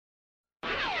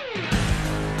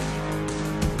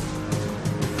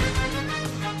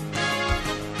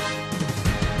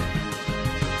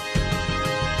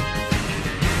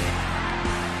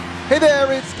Hey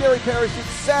there, it's Gary Parrish. It's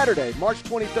Saturday, March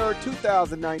 23rd,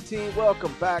 2019.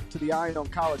 Welcome back to the Iron on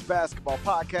College Basketball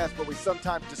Podcast, where we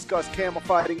sometimes discuss camel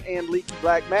fighting and leaky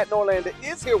black. Matt Norlander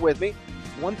is here with me.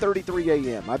 1:33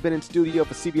 a.m. I've been in studio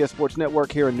for CBS Sports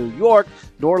Network here in New York.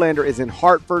 Norlander is in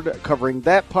Hartford covering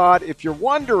that pod. If you're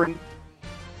wondering,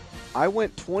 I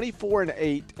went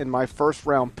 24-8 in my first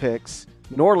round picks.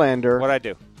 Norlander What'd I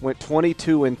do? Went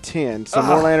 22-10. So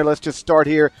Norlander, let's just start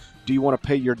here. Do you want to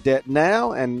pay your debt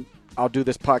now and I'll do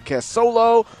this podcast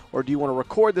solo, or do you want to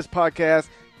record this podcast,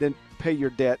 then pay your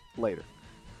debt later?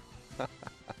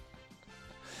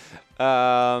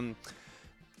 Let's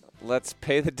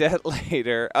pay the debt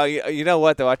later. Oh, you know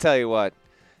what, though? I'll tell you what.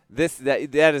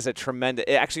 That is a tremendous –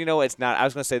 actually, you know what? It's not. I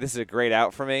was going to say this is a great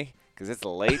out for me because it's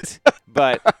late.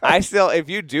 But I still – if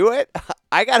you do it,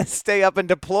 I got to stay up and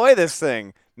deploy this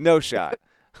thing. No shot.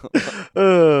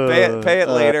 Pay it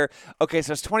later. Okay,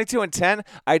 so it's 22-10.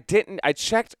 I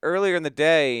checked earlier in the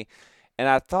day, and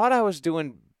I thought I was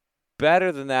doing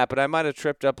better than that, but I might have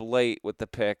tripped up late with the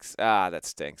picks. That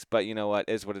stinks. But you know what?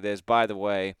 It is what it is. By the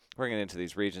way, we're getting into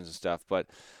these regions and stuff, but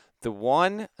the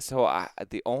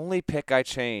only pick I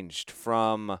changed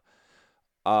from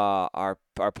our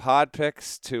pod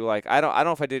picks to I don't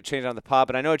know if I did change it on the pod,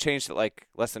 but I know I changed it like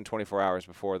less than 24 hours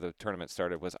before the tournament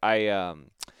started.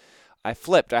 I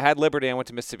flipped. I had Liberty. I went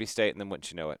to Mississippi State, and then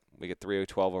wouldn't you know it, we get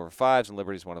 312 over 5s, and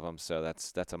Liberty's one of them. So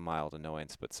that's a mild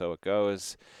annoyance, but so it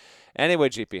goes. Anyway,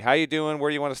 GP, how you doing? Where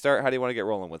do you want to start? How do you want to get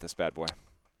rolling with this bad boy?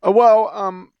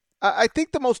 I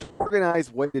think the most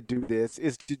organized way to do this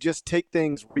is to just take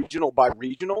things regional by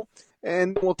regional,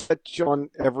 and we'll touch on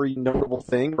every notable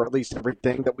thing, or at least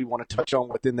everything that we want to touch on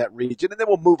within that region, and then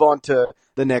we'll move on to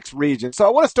the next region. So I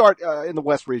want to start in the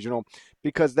West Regional,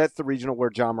 because that's the regional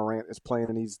where John Morant is playing,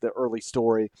 and he's the early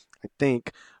story, I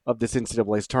think, of this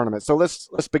NCAA tournament. So let's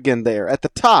begin there. At the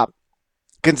top,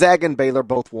 Gonzaga and Baylor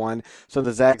both won, so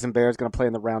the Zags and Bears going to play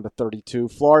in the round of 32.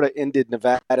 Florida ended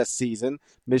Nevada's season.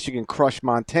 Michigan crushed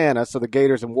Montana, so the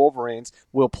Gators and Wolverines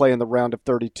will play in the round of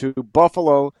 32.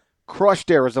 Buffalo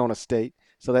crushed Arizona State,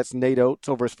 so that's Nate Oates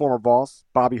over his former boss,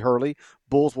 Bobby Hurley.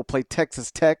 Bulls will play Texas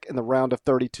Tech in the round of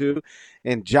 32.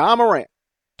 And John Morant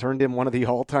turned in one of the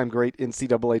all-time great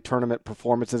NCAA tournament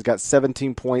performances, got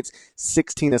 17 points,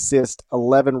 16 assists,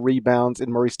 11 rebounds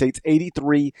in Murray State's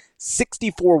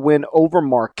 83-64 win over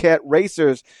Marquette.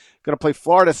 Racers going to play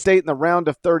Florida State in the round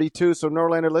of 32. So,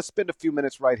 Norlander, let's spend a few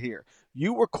minutes right here.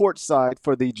 You were courtside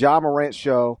for the John Morant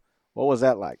show. What was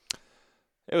that like?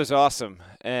 It was awesome,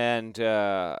 and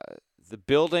the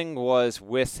building was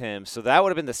with him. So that would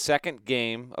have been the second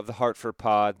game of the Hartford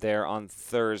pod there on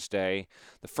Thursday.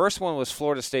 The first one was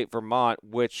Florida State, Vermont,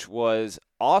 which was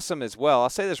awesome as well. I'll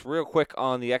say this real quick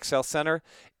on the XL Center.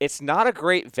 It's not a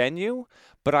great venue,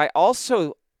 but I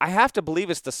have to believe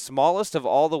it's the smallest of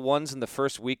all the ones in the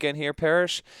first weekend here,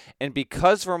 Parrish. And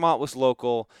because Vermont was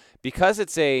local, because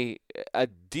it's a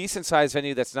decent-sized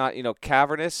venue that's not,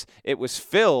 cavernous, it was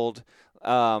filled.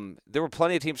 There were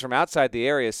plenty of teams from outside the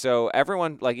area, so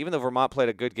everyone, even though Vermont played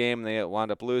a good game and they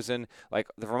wound up losing,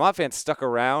 the Vermont fans stuck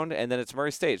around, and then it's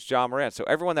Murray State, it's John Morant. So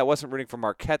everyone that wasn't rooting for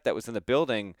Marquette that was in the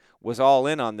building was all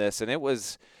in on this, and it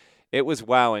was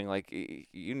wowing.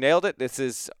 You nailed it. This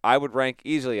is, I would rank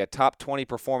easily a top 20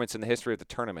 performance in the history of the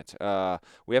tournament.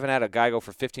 We haven't had a guy go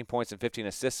for 15 points and 15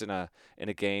 assists in a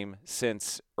game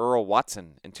since Earl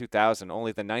Watson in 2000.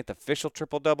 Only the 9th official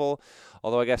triple-double,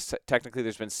 although I guess technically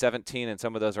there's been 17, and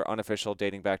some of those are unofficial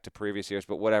dating back to previous years.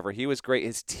 But whatever, he was great.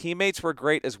 His teammates were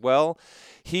great as well.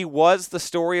 He was the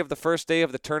story of the first day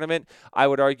of the tournament. I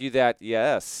would argue that,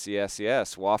 yes,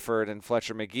 Wofford and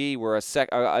Fletcher McGee were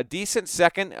a decent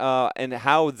second in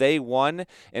how they won.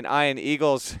 And Ian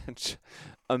Eagles,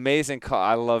 amazing call.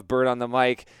 I love Bird on the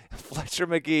mic. Fletcher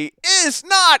McGee is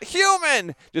not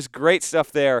human. Just great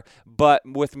stuff there. But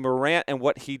with Morant and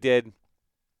what he did,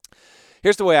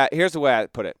 here's the way I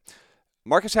put it.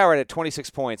 Marcus Howard had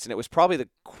 26 points, and it was probably the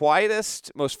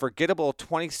quietest, most forgettable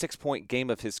 26-point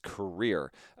game of his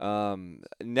career.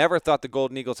 Never thought the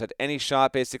Golden Eagles had any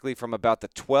shot, basically, from about the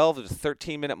 12 to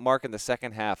 13-minute mark in the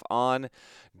second half on.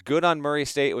 Good on Murray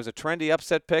State. It was a trendy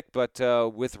upset pick, but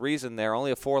with reason there.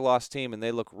 Only a 4-loss team, and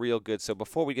they look real good. So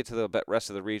before we get to the rest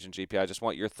of the region, GP, I just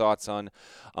want your thoughts on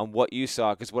what you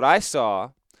saw. Because what I saw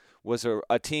was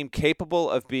a team capable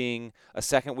of being a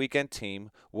second weekend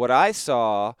team. What I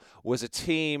saw was a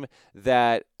team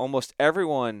that almost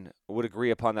everyone would agree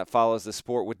upon that follows the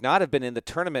sport would not have been in the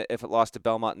tournament if it lost to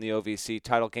Belmont in the OVC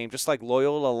title game, just like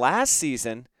Loyola last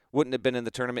season wouldn't have been in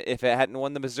the tournament if it hadn't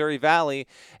won the Missouri Valley.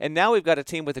 And now we've got a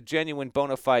team with a genuine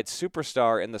bona fide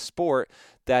superstar in the sport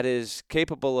that is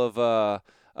capable of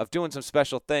doing some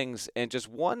special things. And just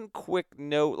one quick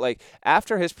note, like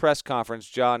after his press conference,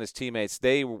 John and his teammates,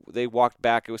 they walked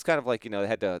back. It was kind of like,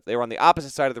 they were on the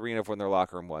opposite side of the arena of when their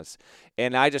locker room was.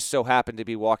 And I just so happened to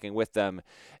be walking with them.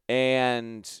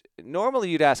 And normally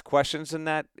you'd ask questions in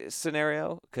that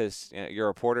scenario because you're a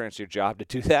reporter and it's your job to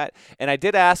do that. And I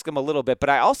did ask them a little bit, but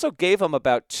I also gave them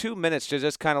about 2 minutes to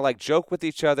just kind of like joke with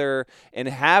each other and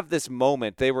have this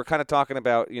moment. They were kind of talking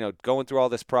about, going through all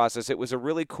this process. It was a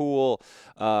really cool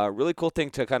thing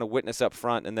to kind of witness up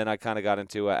front. And then I kind of got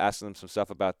into asking them some stuff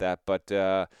about that. But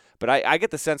I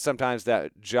get the sense sometimes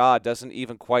that Ja doesn't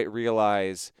even quite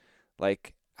realize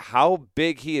like how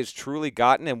big he has truly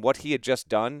gotten and what he had just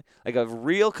done. Like a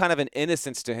real kind of an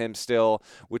innocence to him still,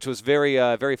 which was very,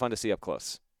 very fun to see up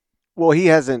close. Well, he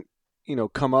hasn't,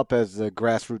 come up as a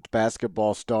grassroots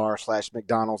basketball star /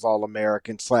 McDonald's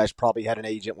All-American / probably had an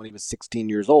agent when he was 16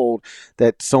 years old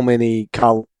that so many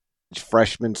college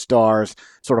freshman stars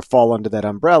sort of fall under that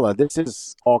umbrella. This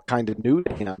is all kind of new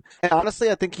to him. And honestly,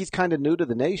 I think he's kind of new to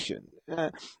the nation.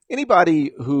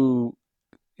 Anybody who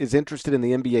is interested in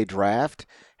the NBA draft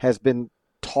has been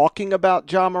talking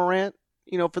about Ja Morant,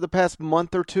 for the past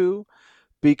month or two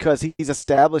because he's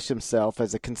established himself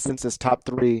as a consensus top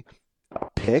 3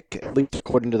 pick, at least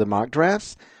according to the mock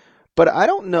drafts. But I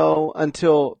don't know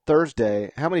until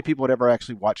Thursday how many people had ever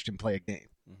actually watched him play a game.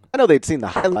 I know they'd seen the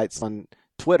highlights on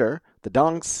Twitter, the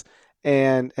dunks,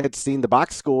 and had seen the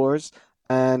box scores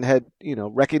and had,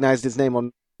 recognized his name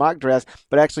on mock drafts,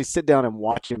 but actually sit down and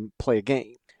watch him play a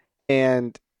game.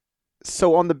 And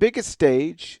so on the biggest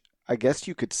stage, I guess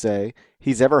you could say,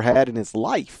 he's ever had in his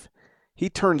life, he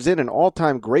turns in an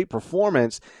all-time great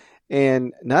performance.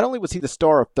 And not only was he the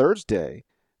star of Thursday,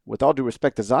 with all due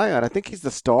respect to Zion, I think he's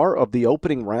the star of the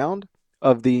opening round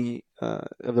of the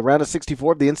round of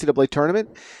 64 of the NCAA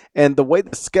tournament. And the way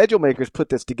the schedule makers put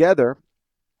this together,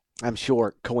 I'm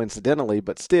sure coincidentally,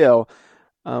 but still,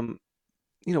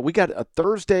 we got a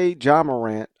Thursday Ja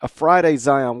Morant, a Friday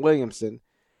Zion Williamson,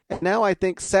 and now I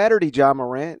think Saturday Ja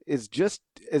Morant is just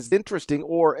as interesting,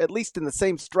 or at least in the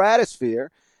same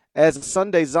stratosphere, as a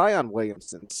Sunday Zion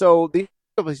Williamson. So the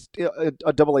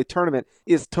NCAA tournament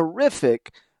is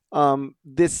terrific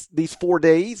these 4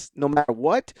 days, no matter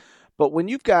what. But when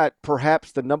you've got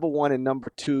perhaps the number 1 and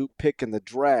number 2 pick in the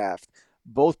draft,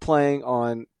 both playing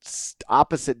on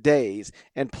opposite days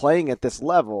and playing at this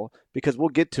level, because we'll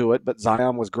get to it, but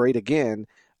Zion was great again.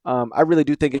 I really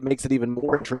do think it makes it even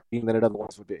more intriguing than it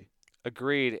otherwise would be.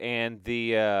 Agreed. And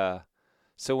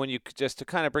so when you just to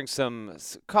kind of bring some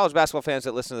college basketball fans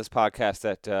that listen to this podcast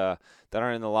that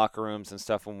aren't in the locker rooms and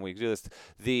stuff when we do this,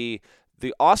 the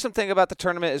awesome thing about the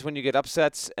tournament is when you get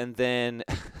upsets, and then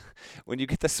when you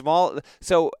get the small.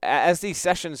 So as these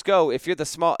sessions go, if you're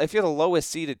the lowest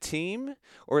seeded team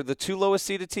or the 2 lowest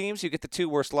seeded teams, you get the 2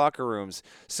 worst locker rooms.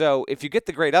 So if you get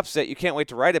the great upset, you can't wait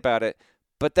to write about it.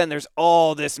 But then there's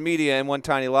all this media in one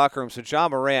tiny locker room. So Ja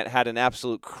Morant had an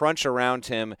absolute crunch around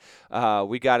him.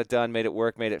 We got it done, made it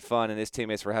work, made it fun, and his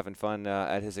teammates were having fun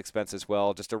at his expense as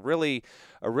well. Just a really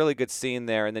good scene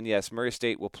there. And then, yes, Murray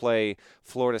State will play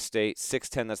Florida State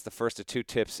 6:10. That's the first of 2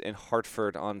 tips in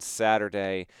Hartford on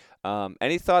Saturday.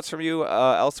 Any thoughts from you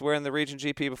elsewhere in the region,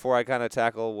 GP, before I kind of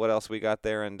tackle what else we got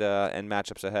there and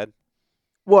matchups ahead?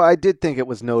 Well, I did think it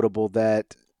was notable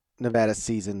that Nevada's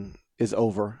season is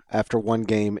over after 1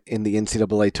 game in the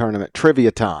NCAA tournament.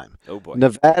 Trivia time. Oh, boy.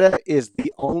 Nevada is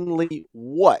the only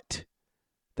what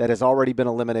that has already been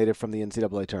eliminated from the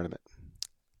NCAA tournament?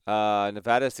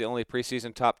 Nevada is the only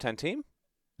preseason top 10 team?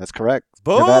 That's correct.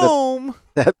 Boom!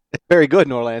 That's very good,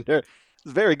 Norlander.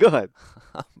 It's very good.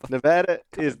 Nevada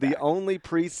is the only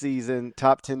preseason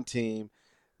top 10 team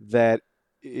that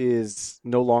is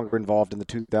no longer involved in the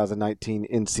 2019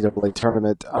 NCAA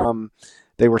tournament.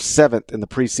 They were 7th in the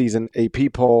preseason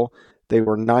AP poll. They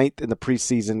were 9th in the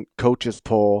preseason coaches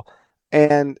poll.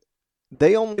 And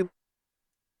they only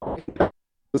 5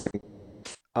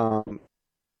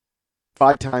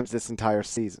 times this entire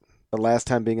season, the last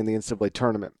time being in the NCAA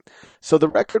tournament. So the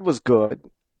record was good,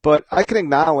 but I can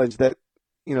acknowledge that,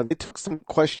 they took some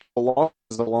questionable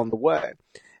losses along the way.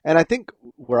 And I think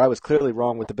where I was clearly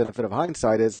wrong with the benefit of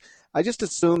hindsight is I just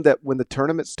assumed that when the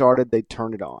tournament started, they'd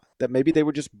turn it on, that maybe they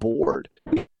were just bored.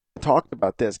 We talked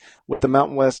about this with the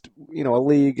Mountain West, a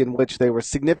league in which they were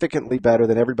significantly better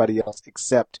than everybody else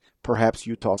except perhaps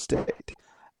Utah State.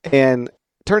 And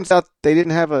it turns out they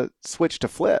didn't have a switch to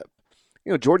flip.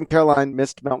 Jordan Caroline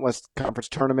missed Mountain West Conference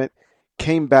tournament,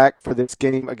 came back for this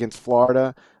game against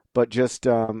Florida, but just,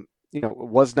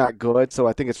 was not good. So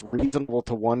I think it's reasonable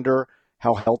to wonder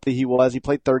how healthy he was. He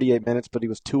played 38 minutes, but he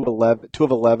was 2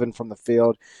 of 11 from the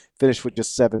field, finished with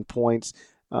just 7 points.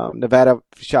 Nevada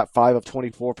shot 5 of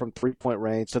 24 from 3-point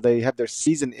range, so they have their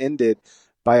season ended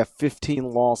by a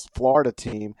 15-loss Florida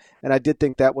team. And I did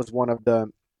think that was one of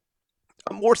the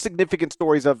more significant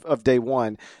stories of day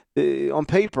one. On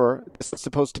paper, this is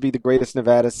supposed to be the greatest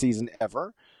Nevada season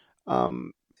ever.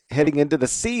 Um, Heading into the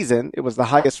season, it was the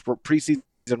highest preseason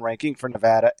ranking for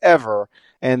Nevada ever,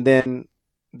 and then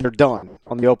they're done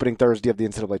on the opening Thursday of the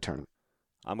NCAA tournament.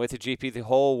 I'm with you, GP, the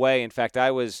whole way. In fact, I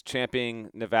was championing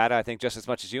Nevada, I think, just as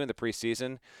much as you in the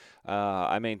preseason.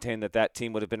 I maintain that that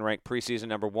team would have been ranked preseason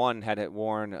number one had it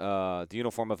worn the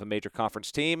uniform of a major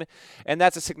conference team. And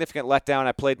that's a significant letdown.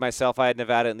 I played myself. I had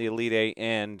Nevada in the Elite Eight.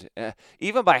 And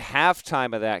even by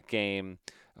halftime of that game,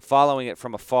 following it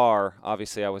from afar,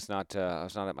 obviously I was not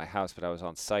at my house, but I was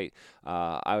on site.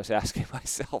 I was asking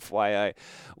myself why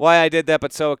I did that,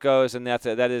 but so it goes, and that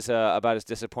is about as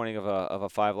disappointing of a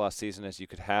 5-loss season as you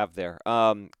could have there.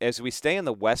 As we stay in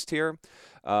the West here,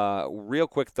 real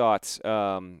quick thoughts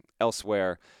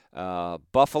elsewhere.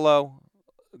 Buffalo,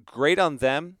 great on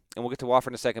them, and we'll get to Wofford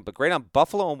in a second, but great on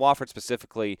Buffalo and Wofford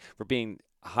specifically for being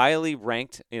highly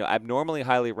ranked, abnormally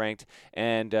highly ranked,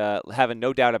 and having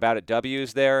no doubt about it,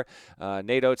 W's there.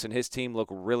 Nate Oates and his team look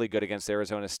really good against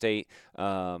Arizona State,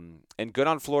 and good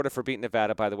on Florida for beating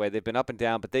Nevada. By the way, they've been up and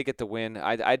down, but they get the win.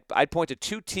 I'd point to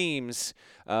two teams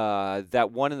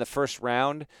that won in the first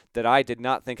round that I did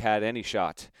not think had any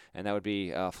shot, and that would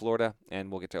be Florida, and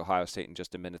we'll get to Ohio State in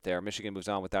just a minute there. Michigan moves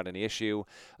on without any issue.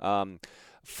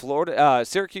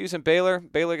 Syracuse and Baylor.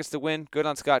 Baylor gets the win. Good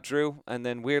on Scott Drew. And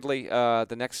then weirdly,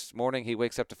 the next morning he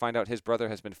wakes up to find out his brother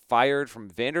has been fired from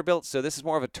Vanderbilt. So this is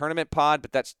more of a tournament pod,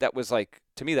 but that was like,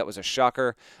 to me, that was a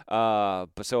shocker.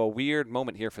 But so a weird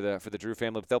moment here for the Drew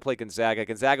family. But they'll play Gonzaga.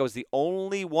 Gonzaga was the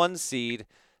only one seed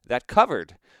that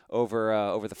covered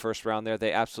over the first round there.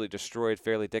 They absolutely destroyed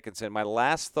Fairleigh Dickinson. My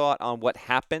last thought on what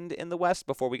happened in the West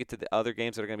before we get to the other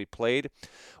games that are going to be played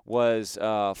was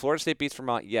Florida State beats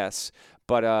Vermont, yes,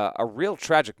 but a real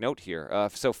tragic note here.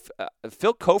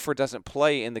 Phil Kofer doesn't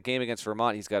play in the game against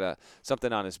Vermont. He's got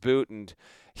something on his boot, and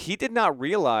he did not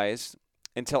realize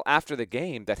until after the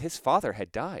game that his father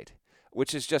had died,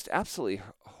 which is just absolutely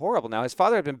horrible. Now, his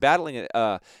father had been battling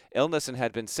illness and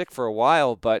had been sick for a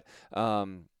while, but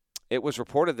it was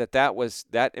reported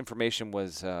that information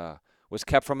was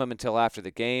kept from him until after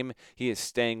the game. He is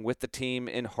staying with the team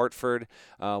in Hartford,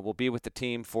 will be with the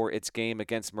team for its game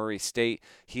against Murray State.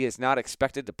 He is not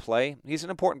expected to play. He's an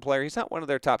important player. He's not one of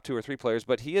their top 2 or 3 players,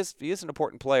 but he is an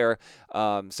important player.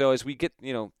 So as we get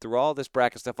through all this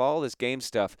bracket stuff, all this game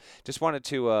stuff, just wanted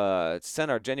to send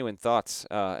our genuine thoughts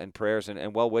and prayers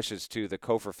and well wishes to the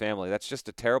Kofer family. That's just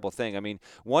a terrible thing. I mean,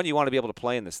 one, you want to be able to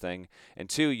play in this thing, and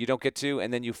two, you don't get to,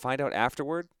 and then you find out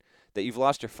afterward that you've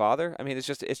lost your father. I mean, it's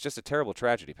just a terrible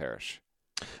tragedy, Parrish.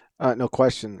 No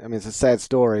question. I mean, it's a sad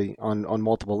story on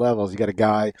multiple levels. You got a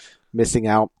guy missing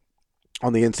out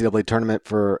on the NCAA tournament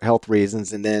for health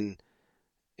reasons, and then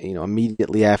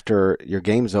immediately after your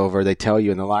game's over, they tell you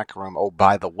in the locker room, "Oh,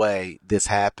 by the way, this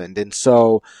happened." And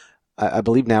so, I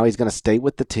believe now he's going to stay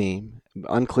with the team.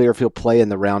 Unclear if he'll play in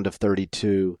the round of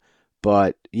 32,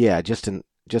 but yeah, just an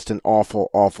awful,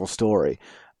 awful story.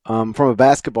 From a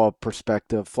basketball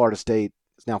perspective, Florida State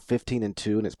is now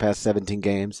 15-2 in its past 17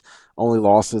 games. Only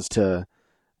losses to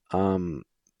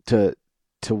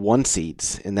one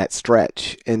seeds in that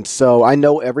stretch. And so I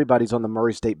know everybody's on the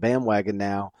Murray State bandwagon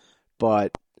now,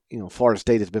 but Florida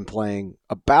State has been playing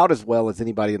about as well as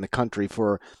anybody in the country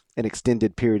for an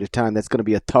extended period of time. That's going to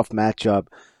be a tough matchup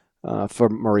for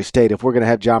Murray State. If we're going to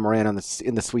have John Moran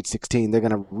in the Sweet 16, they're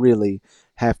going to really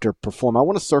have to perform. I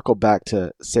want to circle back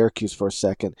to Syracuse for a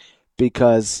second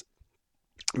because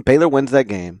Baylor wins that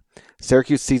game.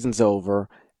 Syracuse season's over,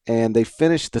 and they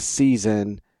finish the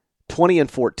season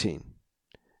 20-14.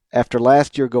 After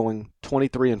last year going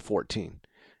 23-14.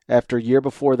 After a year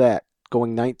before that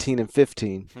going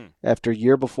 19-15. After a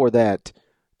year before that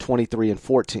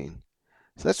 23-14.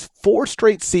 So that's 4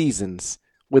 straight seasons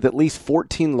with at least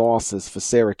 14 losses for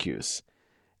Syracuse.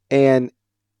 And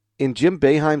in Jim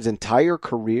Boeheim's entire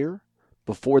career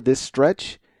before this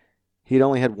stretch, he'd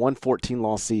only had one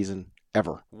 14-loss season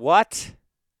ever. What?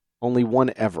 Only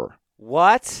one ever.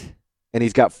 What? And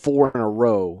he's got 4 in a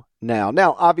row now.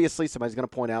 Now, obviously, somebody's going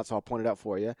to point out, so I'll point it out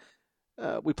for you.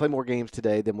 We play more games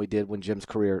today than we did when Jim's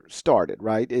career started,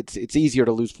 right? It's easier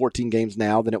to lose 14 games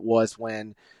now than it was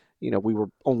when, we were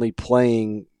only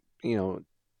playing,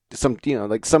 some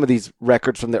of these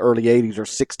records from the early 80s are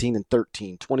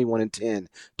 16-13, 21-10,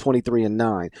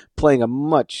 23-9, playing a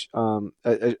much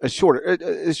a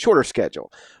shorter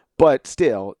schedule. But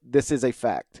still, this is a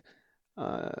fact.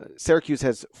 Syracuse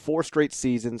has 4 straight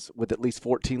seasons with at least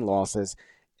 14 losses,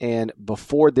 And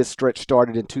before this stretch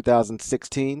started in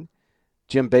 2016,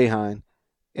 Jim Boeheim,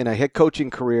 in a head coaching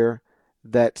career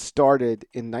that started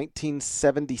in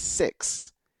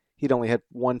 1976, he'd only had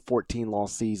one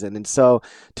 14-loss season. And so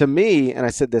to me, and I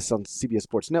said this on CBS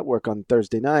Sports Network on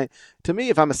Thursday night, to me,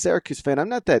 if I'm a Syracuse fan, I'm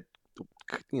not that,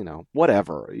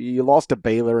 whatever. You lost to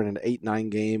Baylor in an 8-9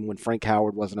 game when Frank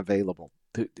Howard wasn't available.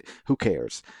 Who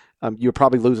cares? You're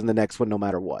probably losing the next one no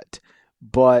matter what.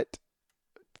 But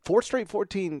four straight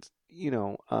 14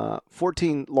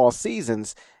 loss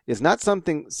seasons is not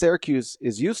something Syracuse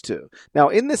is used to. Now,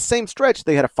 in this same stretch,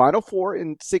 they had a Final Four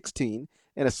in 16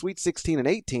 and a Sweet 16 in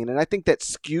 18, and I think that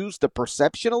skews the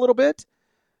perception a little bit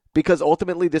because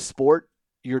ultimately this sport,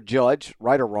 you're judged,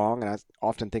 right or wrong, and I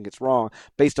often think it's wrong,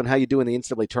 based on how you do in the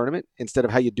NCAA tournament instead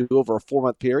of how you do over a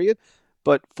 4-month period.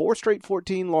 But four straight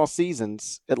 14-loss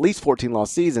seasons, at least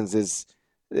 14-loss seasons, is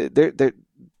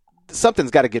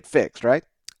something's got to get fixed, right?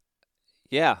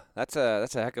 Yeah, that's a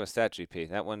heck of a stat, GP.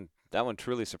 That one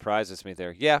truly surprises me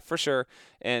there. Yeah, for sure.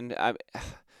 And I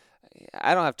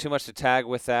don't have too much to tag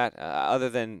with that, other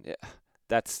than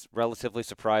that's relatively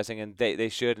surprising, and they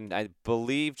should. And I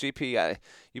believe GP,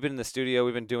 you've been in the studio,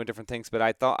 we've been doing different things, but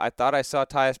I thought I saw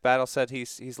Tyus Battle said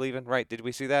he's leaving. Right? Did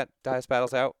we see that? Tyus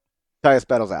Battle's out. Tyus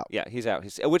Battle's out. Yeah, he's out.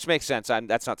 Which makes sense.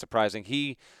 That's not surprising.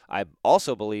 He, I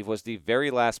also believe, was the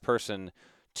very last person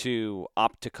to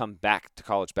opt to come back to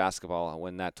college basketball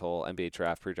when that whole NBA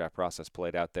draft, pre-draft process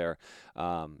played out there.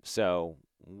 So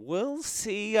we'll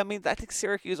see. I mean, I think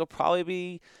Syracuse will probably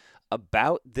be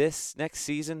about this next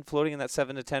season, floating in that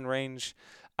 7 to 10 range.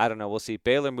 I don't know. We'll see.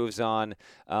 Baylor moves on.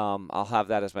 I'll have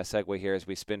that as my segue here as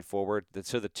we spin forward.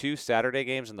 So the two Saturday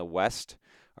games in the West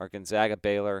are Gonzaga,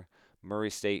 Baylor, Murray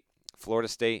State, Florida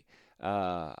State.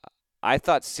 I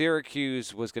thought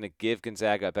Syracuse was going to give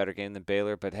Gonzaga a better game than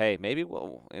Baylor, but hey, maybe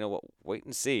we'll wait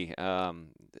and see.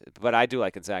 But I do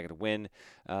like Gonzaga to win.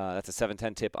 That's a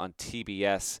 7-10 tip on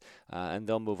TBS, and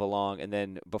they'll move along. And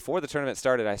then before the tournament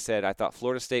started, I said I thought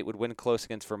Florida State would win close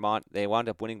against Vermont. They wound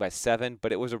up winning by 7,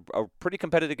 but it was a pretty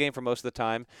competitive game for most of the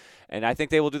time. And I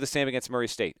think they will do the same against Murray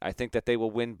State. I think that they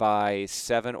will win by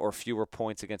 7 or fewer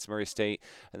points against Murray State,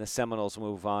 and the Seminoles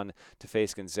move on to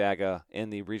face Gonzaga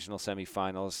in the regional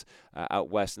semifinals out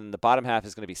west. And the bottom half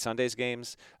is going to be Sunday's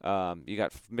games. You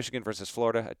got Michigan versus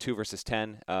Florida, a 2 versus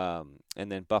 10,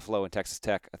 and then Buffalo and Texas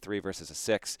Tech, a 3 versus a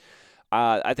 6.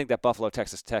 I think that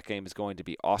Buffalo-Texas Tech game is going to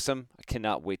be awesome. I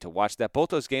cannot wait to watch that. Both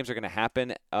those games are going to happen.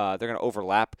 They're going to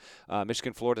overlap.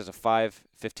 Michigan-Florida is a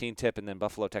 5-15 tip, and then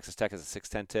Buffalo-Texas Tech is a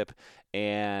 6-10 tip.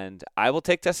 And I will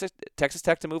take Texas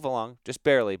Tech to move along, just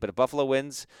barely. But if Buffalo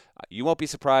wins, you won't be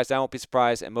surprised. I won't be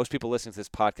surprised. And most people listening to this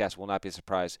podcast will not be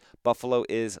surprised. Buffalo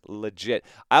is legit.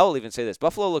 I will even say this.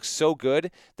 Buffalo looks so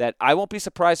good that I won't be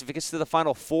surprised if it gets to the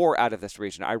Final Four out of this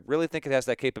region. I really think it has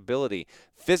that capability.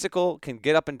 Physical, can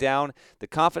get up and down. The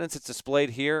confidence it's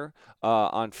displayed here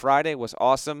on Friday was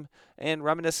awesome and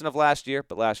reminiscent of last year.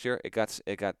 But last year it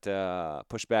got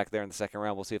pushed back there in the second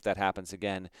round. We'll see if that happens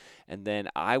again. And then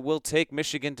I will take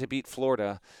Michigan to beat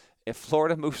Florida. If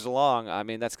Florida moves along, I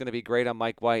mean that's going to be great on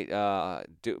Mike White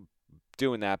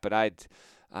doing that. But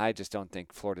I just don't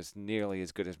think Florida's nearly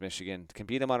as good as Michigan. Can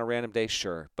beat them on a random day,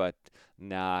 sure. But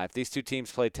nah, if these two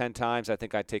teams play 10 times, I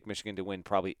think I'd take Michigan to win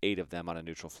probably 8 of them on a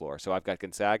neutral floor. So I've got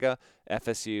Gonzaga,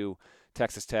 FSU,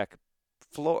 Texas Tech,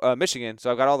 Michigan.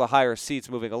 So I've got all the higher seeds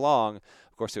moving along.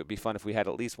 Of course, it would be fun if we had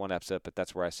at least one upset, but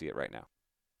that's where I see it right now.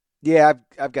 Yeah,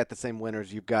 I've got the same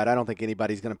winners you've got. I don't think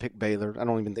anybody's going to pick Baylor. I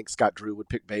don't even think Scott Drew would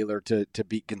pick Baylor to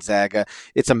beat Gonzaga.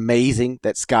 It's amazing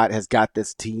that Scott has got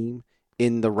this team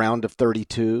in the round of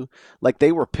 32. Like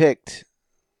they were picked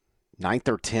 9th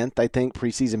or 10th, I think,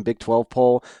 preseason Big 12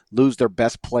 poll, lose their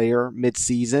best player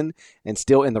midseason, and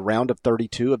still in the round of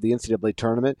 32 of the NCAA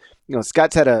tournament.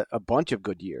 Scott's had a bunch of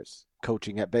good years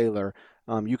coaching at Baylor.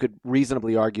 You could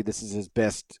reasonably argue this is his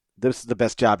best. This is the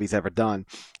best job he's ever done.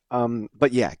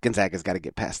 But yeah, Gonzaga's got to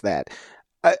get past that.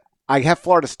 I have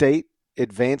Florida State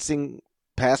advancing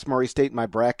past Murray State in my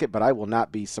bracket, but I will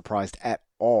not be surprised at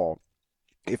all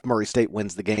if Murray State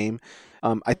wins the game.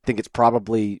 I think it's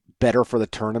probably better for the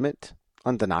tournament,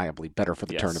 undeniably better for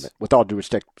the tournament. With all due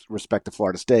respect to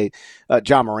Florida State,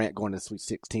 John Morant going to the Sweet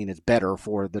 16 is better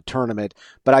for the tournament,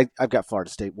 but I've got Florida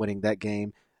State winning that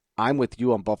game. I'm with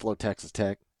you on Buffalo, Texas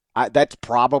Tech. That's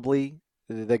probably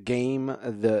the game,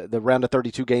 the round of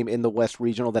 32 game in the West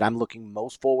Regional that I'm looking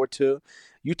most forward to.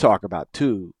 You talk about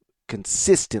two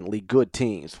consistently good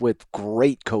teams with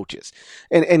great coaches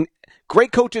and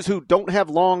great coaches who don't have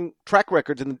long track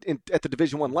records at the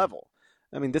Division I level.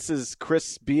 I mean, this is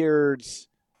Chris Beard's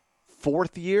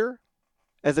 4th year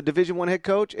as a Division I head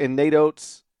coach, and Nate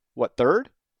Oates, what, 3rd?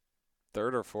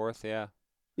 3rd or 4th, yeah.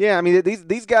 Yeah, I mean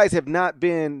these guys have not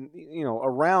been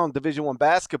around Division One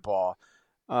basketball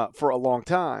for a long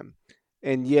time,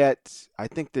 and yet I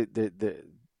think that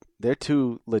they're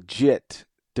two legit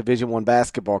Division One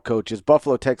basketball coaches.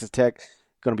 Buffalo, Texas Tech,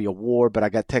 going to be a war, but I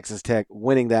got Texas Tech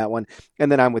winning that one,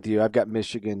 and then I'm with you. I've got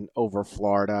Michigan over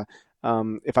Florida.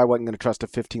 If I wasn't going to trust a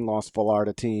 15-loss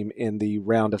Florida team in the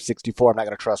round of 64, I'm not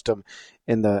going to trust them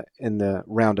in the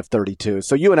round of 32.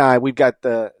 So you and I, we've got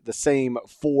the same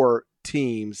four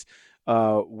teams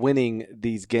winning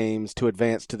these games to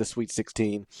advance to the Sweet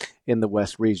 16 in the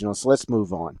West Regional. So let's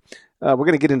move on. We're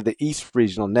going to get into the East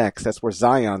Regional next. That's where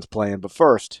Zion's playing. But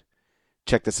first,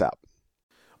 check this out.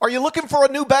 Are you looking for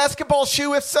a new basketball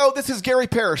shoe? If so, this is Gary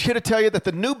Parrish here to tell you that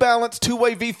the New Balance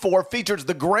 2-Way V4 features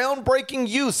the groundbreaking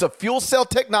use of fuel cell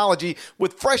technology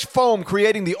with fresh foam,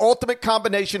 creating the ultimate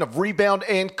combination of rebound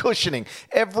and cushioning.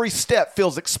 Every step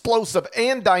feels explosive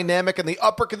and dynamic, and the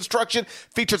upper construction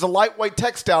features a lightweight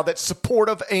textile that's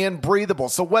supportive and breathable.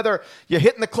 So whether you're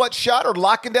hitting the clutch shot or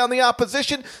locking down the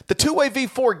opposition, the 2-Way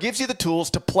V4 gives you the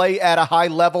tools to play at a high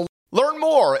level. Learn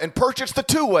more and purchase the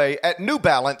 2-Way at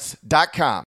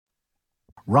newbalance.com.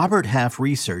 Robert Half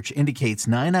research indicates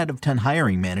 9 out of 10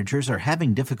 hiring managers are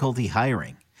having difficulty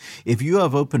hiring. If you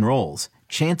have open roles,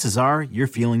 chances are you're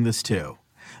feeling this too.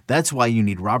 That's why you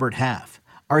need Robert Half.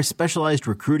 Our specialized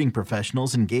recruiting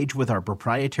professionals engage with our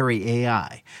proprietary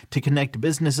AI to connect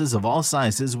businesses of all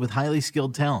sizes with highly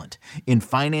skilled talent in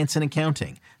finance and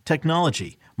accounting,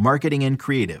 technology, marketing and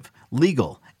creative,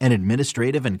 legal, and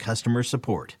administrative and customer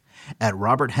support. At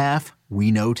Robert Half,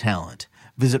 we know talent.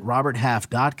 Visit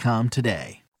roberthalf.com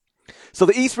today. So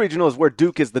the East Regional is where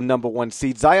Duke is the number one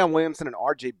seed. Zion Williamson and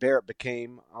R.J. Barrett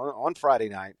became, on Friday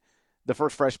night, the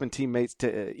first freshman teammates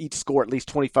to each score at least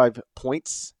 25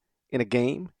 points in a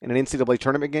game, in an NCAA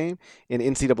tournament game, in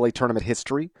NCAA tournament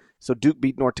history. So Duke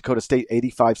beat North Dakota State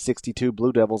 85-62.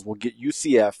 Blue Devils will get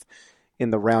UCF in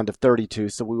the round of 32.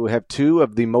 So we will have two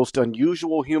of the most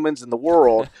unusual humans in the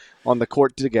world on the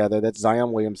court together. That's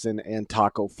Zion Williamson and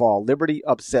Taco Fall. Liberty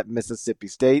upset Mississippi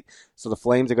State. So the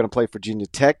Flames are going to play Virginia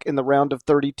Tech in the round of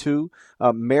 32.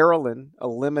 Maryland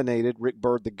eliminated Rick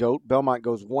Byrd, the GOAT. Belmont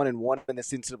goes 1-1 in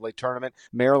this NCAA tournament.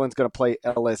 Maryland's going to play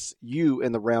LSU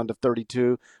in the round of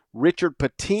 32. Richard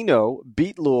Pitino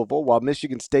beat Louisville while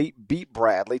Michigan State beat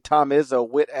Bradley. Tom Izzo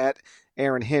went at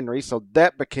Aaron Henry, so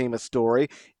that became a story.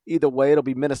 Either way, it'll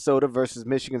be Minnesota versus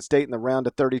Michigan State in the round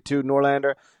of 32.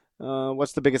 Norlander,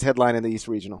 what's the biggest headline in the East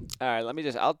Regional? All right, let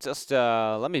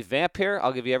me vamp here.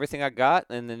 I'll give you everything I got,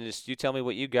 and then just you tell me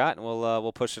what you got, and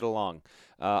we'll push it along.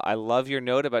 I love your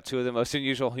note about two of the most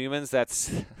unusual humans.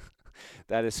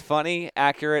 That is funny,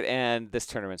 accurate, and this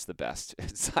tournament's the best.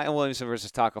 Zion Williamson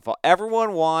versus Taco Fall.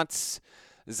 Everyone wants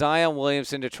Zion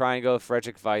Williamson to try and go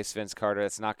Frederick Weiss, Vince Carter.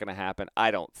 That's not going to happen,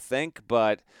 I don't think,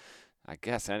 but I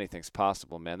guess anything's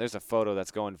possible, man. There's a photo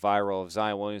that's going viral of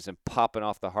Zion Williamson popping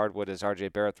off the hardwood as R.J.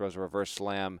 Barrett throws a reverse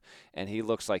slam, and he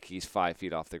looks like he's 5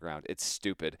 feet off the ground. It's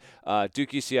stupid.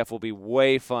 Duke UCF will be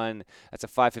way fun. That's a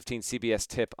 5:15 CBS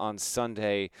tip on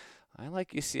Sunday. I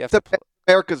like UCF to play.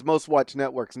 America's most watched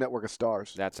network of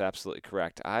stars. That's absolutely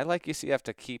correct. I like UCF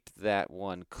to keep that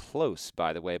one close,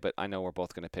 by the way, but I know we're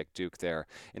both going to pick Duke there.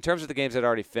 In terms of the games that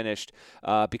already finished,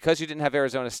 because you didn't have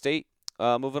Arizona State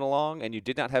moving along, and you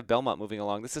did not have Belmont moving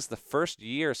along. This is the first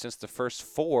year since the first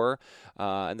four,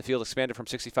 and the field expanded from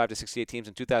 65 to 68 teams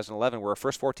in 2011, where a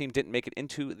first four team didn't make it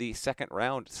into the second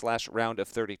round/round of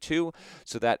 32.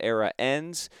 So that era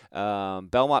ends.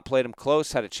 Belmont played them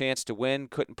close, had a chance to win,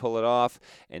 couldn't pull it off,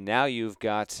 and now you've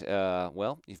got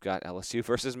LSU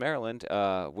versus Maryland,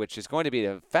 which is going to be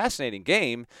a fascinating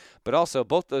game. But also,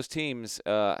 both those teams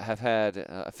have had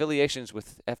affiliations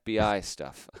with FBI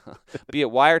stuff, be it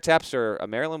wiretaps or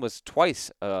Maryland was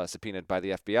twice subpoenaed by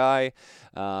the FBI.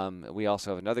 We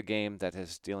also have another game that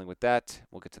is dealing with that.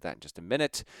 We'll get to that in just a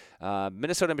minute.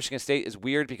 Minnesota-Michigan State is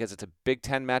weird because it's a Big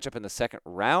Ten matchup in the second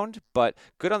round, but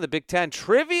good on the Big Ten.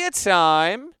 Trivia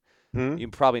time. You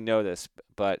probably know this,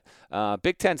 but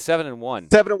Big Ten 7-1.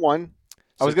 7-1.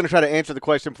 I was going to try to answer the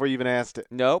question before you even asked it.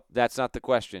 Nope, that's not the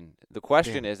question. The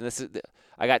question is, and this is,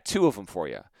 I got two of them for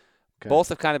you. Okay. Both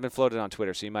have kind of been floated on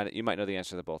Twitter, so you might know the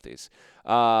answer to both these.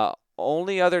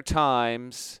 Only other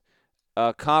times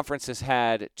a conference has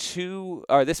had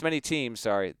this many teams,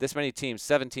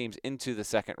 7 teams into the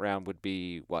second round would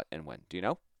be what and when? Do you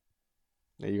know?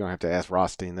 You're going to have to ask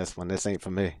Rothstein this one. This ain't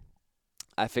for me.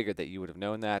 I figured that you would have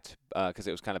known that because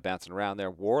it was kind of bouncing around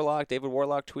there. David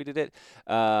Warlock tweeted it.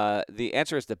 The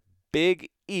answer is the Big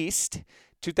East.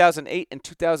 2008 and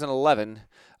 2011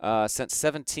 sent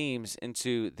 7 teams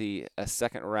into the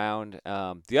second round.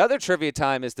 The other trivia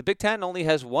time is the Big Ten only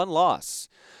has one loss.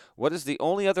 What is the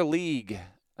only other league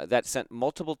that sent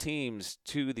multiple teams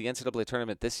to the NCAA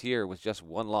tournament this year with just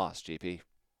one loss, GP?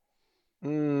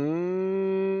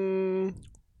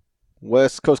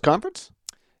 West Coast Conference?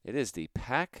 It is the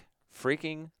Pac-12.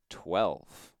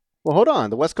 Well, hold on.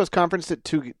 The West Coast Conference at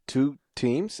two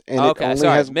teams, and it only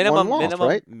sorry. has one loss,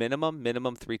 right?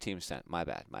 Minimum 3 teams sent. My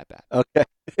bad. Okay.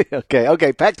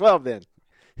 okay. Pac-12 then.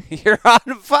 You're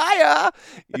on fire.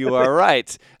 You are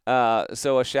right.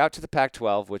 So a shout to the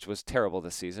Pac-12, which was terrible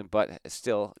this season, but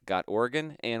still got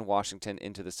Oregon and Washington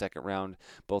into the second round.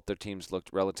 Both their teams looked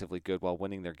relatively good while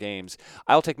winning their games.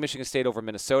 I'll take Michigan State over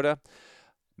Minnesota.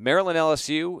 Maryland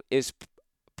LSU is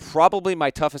probably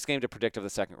my toughest game to predict of the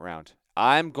second round.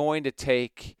 I'm going to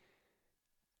take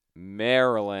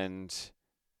Maryland,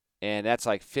 and that's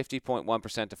like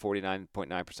 50.1% to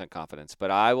 49.9% confidence.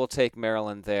 But I will take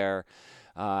Maryland there.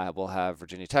 We'll have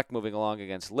Virginia Tech moving along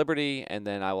against Liberty, and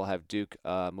then I will have Duke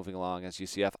moving along against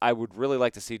UCF. I would really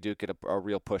like to see Duke get a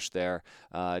real push there.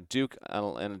 Duke,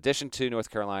 in addition to North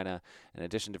Carolina, in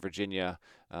addition to Virginia,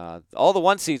 all the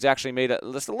 1 seeds actually made it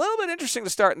just a little bit interesting to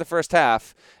start in the first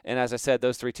half. And as I said,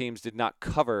 those 3 teams did not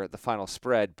cover the final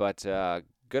spread, but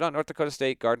good on North Dakota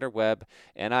State, Gardner-Webb,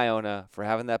 and Iona for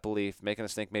having that belief, making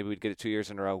us think maybe we'd get it 2 years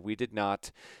in a row. We did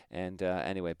not. And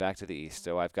anyway, back to the East.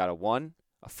 So I've got a 1,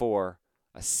 a 4,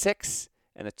 a 6,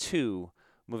 and a 2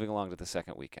 moving along to the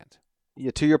second weekend.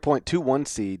 Yeah, to your point, 2 1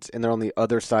 seeds, and they're on the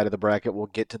other side of the bracket. We'll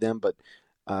get to them, but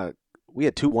we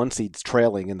had 2 1 seeds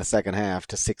trailing in the second half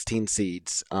to 16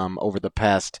 seeds over the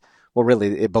past. Well, really,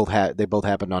 they both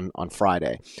happened on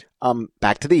Friday.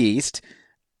 Back to the East.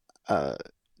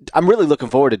 I'm really looking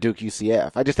forward to Duke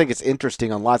UCF. I just think it's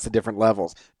interesting on lots of different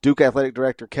levels. Duke Athletic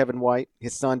Director Kevin White,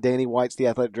 his son Danny White's the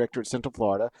athletic director at Central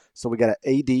Florida. So we got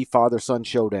an AD father-son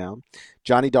showdown.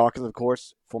 Johnny Dawkins, of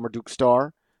course, former Duke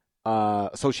star,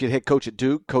 associate head coach at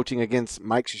Duke, coaching against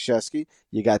Mike Krzyzewski.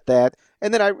 You got that.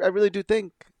 And then I really do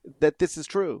think that this is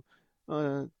true.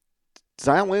 Zion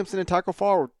Williamson and Taco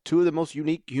Fall are 2 of the most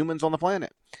unique humans on the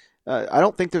planet. I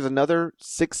don't think there's another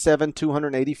 6'7",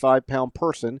 285-pound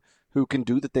person who can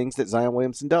do the things that Zion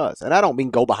Williamson does. And I don't mean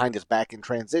go behind his back in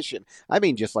transition. I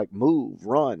mean just like move,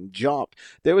 run, jump.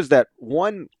 There was that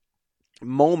one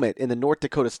moment in the North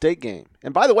Dakota State game.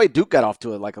 And by the way, Duke got off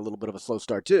to a little bit of a slow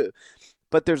start too.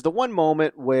 But there's the one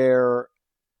moment where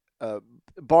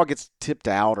ball gets tipped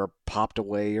out or popped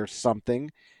away or something.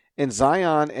 And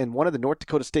Zion and one of the North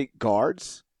Dakota State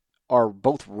guards are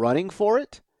both running for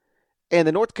it. And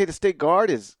the North Dakota State guard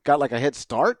has got like a head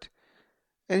start.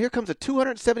 And here comes a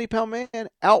 270-pound man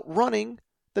outrunning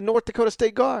the North Dakota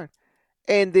State guard.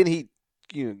 And then he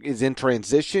is in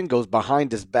transition, goes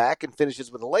behind his back, and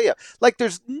finishes with a layup. Like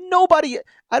there's nobody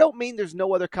 – I don't mean there's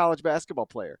no other college basketball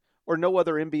player or no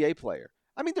other NBA player.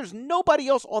 I mean there's nobody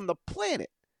else on the planet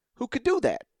who could do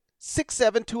that.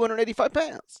 6'7", 285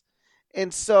 pounds.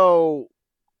 And so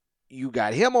you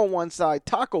got him on one side,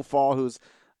 Taco Fall, who's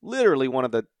literally one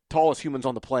of the tallest humans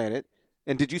on the planet.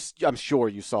 And I'm sure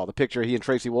you saw the picture of he and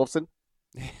Tracy Wolfson?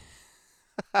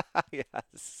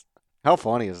 Yes. How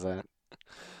funny is that?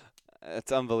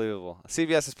 It's unbelievable.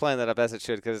 CBS is playing that up as it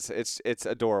should because it's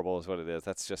adorable is what it is.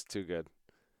 That's just too good.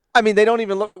 I mean, they don't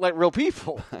even look like real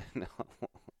people. I know.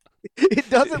 It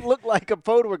doesn't look like a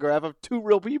photograph of 2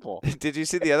 real people. Did you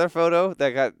see the other photo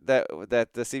that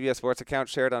the CBS Sports account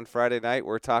shared on Friday night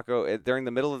where Taco, during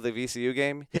the middle of the VCU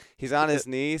game, he's on his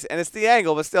knees, and it's the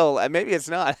angle, but still, maybe it's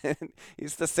not.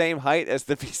 He's the same height as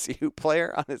the VCU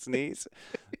player on his knees.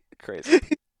 Crazy.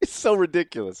 It's so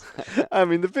ridiculous. I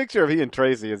mean, the picture of he and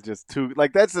Tracy is just too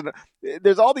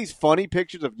there's all these funny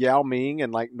pictures of Yao Ming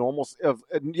and of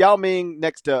Yao Ming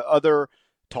next to other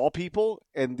tall people,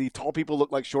 and the tall people look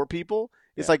like short people.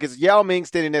 It's like it's Yao Ming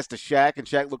standing next to Shaq, and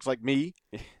Shaq looks like me.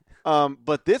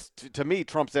 But this, to me,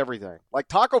 trumps everything. Like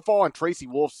Taco Fall and Tracy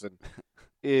Wolfson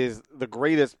is the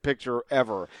greatest picture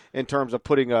ever in terms of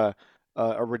putting a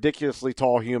ridiculously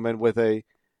tall human with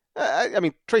I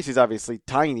mean, Tracy's obviously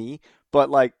tiny, but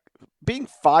like being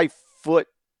 5 foot,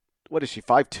 what is she,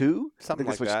 5'2"? Something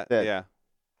like that, yeah.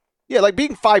 Yeah, like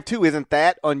being 5'2" isn't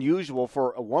that unusual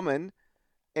for a woman.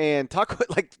 And Taco,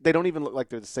 they don't even look like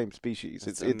they're the same species.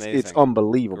 It's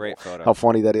unbelievable. Great photo. How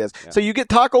funny that is. Yeah. So you get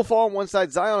Taco Fall on one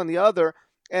side, Zion on the other,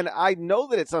 and I know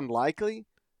that it's unlikely,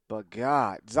 but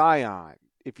God, Zion,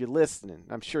 if you're listening,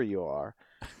 I'm sure you are,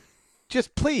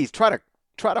 just please try to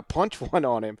punch one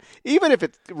on him, even if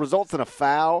it results in a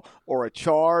foul or a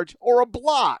charge or a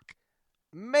block.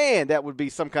 Man, that would be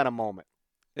some kind of moment.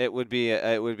 It would be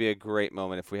a great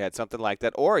moment if we had something like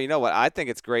that. Or you know what I think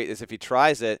it's great is if he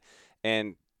tries it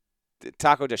and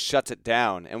Taco just shuts it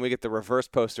down, and we get the reverse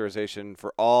posterization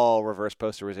for all reverse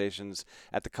posterizations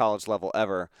at the college level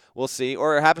ever. We'll see.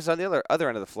 Or it happens on the other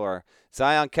end of the floor.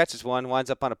 Zion catches one, winds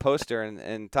up on a poster,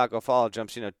 and Taco Fall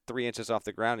jumps 3 inches off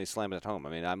the ground. And he slams it home. I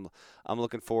mean, I'm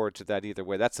looking forward to that either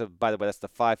way. By the way, that's the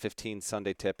 5:15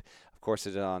 Sunday tip. Of course,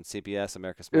 it's on CBS,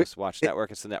 America's Most Watched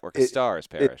Network. It's the network of stars,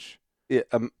 Parrish.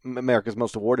 America's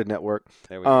Most Awarded Network.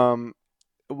 There we go.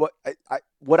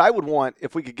 What I would want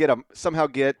if we could somehow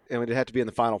get, and it had to be in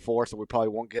the Final Four, so we probably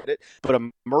won't get it, but a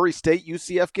Murray State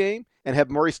UCF game and have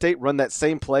Murray State run that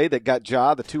same play that got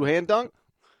Ja the two-hand dunk,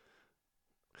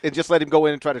 and just let him go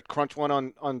in and try to crunch one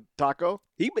on Taco.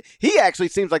 He actually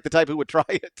seems like the type who would try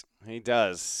it. He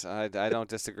does. I don't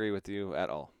disagree with you at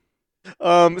all.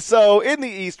 So in the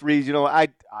East Regional,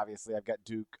 I've got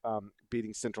Duke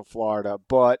beating Central Florida,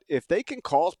 but if they can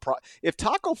if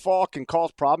Taco Fall can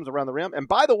cause problems around the rim, and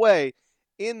by the way,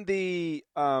 in the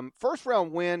first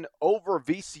round win over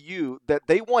VCU that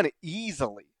they won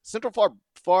easily, Central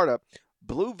Florida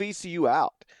blew VCU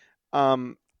out.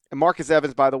 And Marcus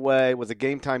Evans, by the way, was a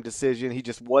game time decision. He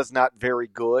just was not very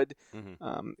good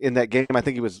in that game. I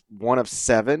think he was 1 of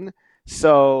 7.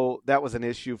 So that was an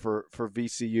issue for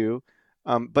VCU.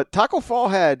 But Taco Fall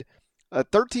had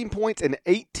 13 points and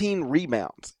 18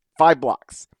 rebounds, 5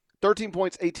 blocks. 13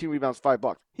 points, 18 rebounds, 5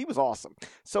 blocks. He was awesome.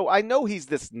 So I know he's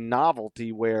this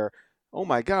novelty where, oh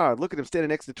my God, look at him standing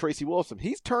next to Tracy Wilson.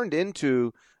 He's turned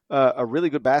into a really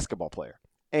good basketball player.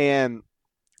 And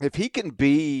if he can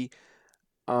be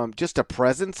just a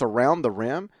presence around the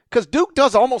rim, because Duke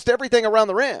does almost everything around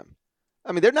the rim.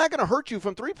 I mean, they're not going to hurt you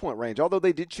from three-point range, although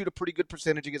they did shoot a pretty good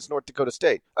percentage against North Dakota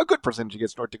State. A good percentage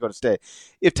against North Dakota State.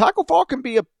 If Taco Fall can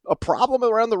be a problem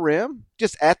around the rim,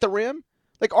 just at the rim,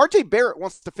 like R.J. Barrett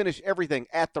wants to finish everything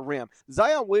at the rim.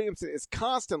 Zion Williamson is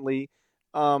constantly,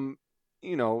 getting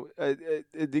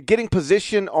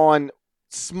position on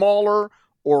smaller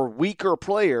or weaker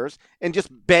players and just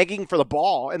begging for the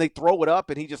ball, and they throw it up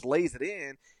and he just lays it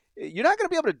in. You're not going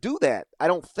to be able to do that, I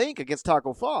don't think, against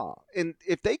Taco Fall. And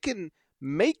if they can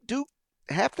make Duke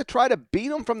have to try to beat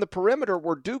them from the perimeter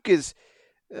where Duke is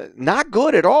not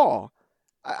good at all,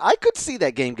 I could see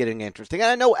that game getting interesting. And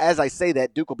I know as I say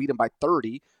that, Duke will beat them by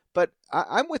 30, but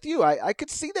I'm with you. I could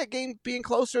see that game being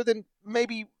closer than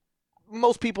maybe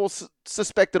most people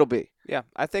suspect it'll be. Yeah,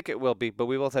 I think it will be, but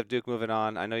we both have Duke moving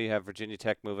on. I know you have Virginia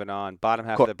Tech moving on. Bottom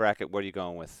half of the bracket, what are you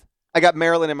going with? I got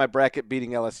Maryland in my bracket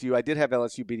beating LSU. I did have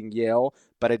LSU beating Yale,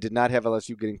 but I did not have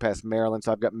LSU getting past Maryland.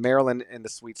 So I've got Maryland in the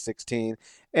Sweet 16.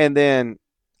 And then,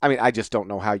 I just don't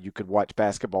know how you could watch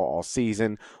basketball all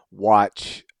season,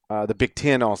 watch the Big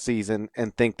Ten all season,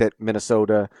 and think that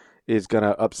Minnesota is going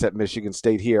to upset Michigan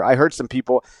State here. I heard some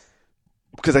people,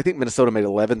 because I think Minnesota made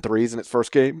 11 threes in its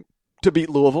first game to beat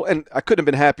Louisville, and I couldn't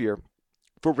have been happier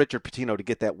for Richard Pitino to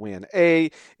get that win.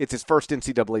 It's his first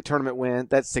NCAA tournament win.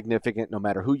 That's significant no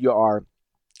matter who you are,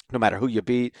 no matter who you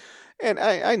beat. And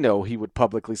I know he would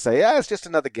publicly say, it's just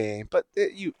another game, but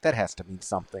that has to mean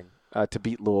something to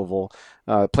beat Louisville,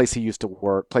 place he used to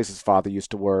work, place his father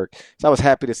used to work. So I was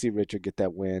happy to see Richard get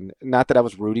that win. Not that I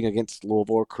was rooting against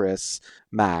Louisville or Chris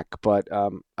Mack, but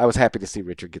I was happy to see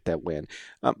Richard get that win.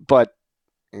 But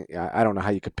I don't know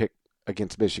how you could pick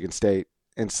against Michigan State.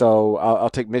 And so I'll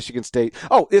take Michigan State.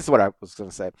 Oh, this is what I was going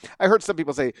to say. I heard some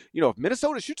people say, if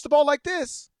Minnesota shoots the ball like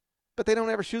this, but they don't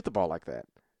ever shoot the ball like that.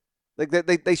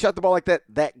 Like they shot the ball like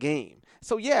that game.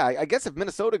 So, yeah, I guess if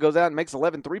Minnesota goes out and makes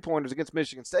 11 three-pointers against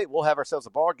Michigan State, we'll have ourselves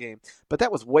a ball game. But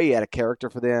that was way out of character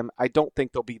for them. I don't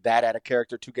think they'll be that out of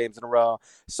character 2 games in a row.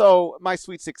 So my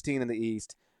Sweet 16 in the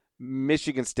East,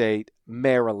 Michigan State,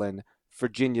 Maryland,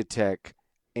 Virginia Tech,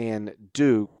 and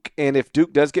Duke. And if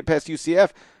Duke does get past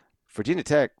UCF, Virginia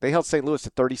Tech, they held St. Louis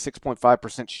to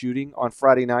 36.5% shooting on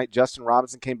Friday night. Justin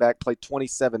Robinson came back, played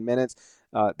 27 minutes.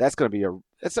 That's going to be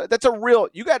that's a real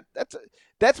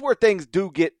that's where things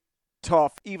do get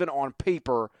tough, even on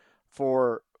paper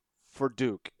for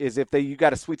Duke. Is if you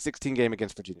got a Sweet 16 game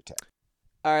against Virginia Tech.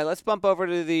 All right, let's bump over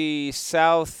to the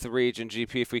South region,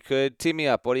 GP, if we could. Tee me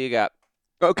up. What do you got?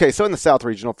 Okay, so in the South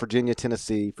Regional, Virginia,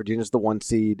 Tennessee. Virginia's the 1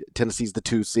 seed. Tennessee's the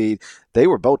 2 seed. They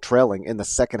were both trailing in the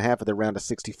second half of their round of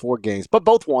 64 games, but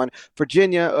both won.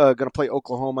 Virginia going to play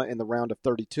Oklahoma in the round of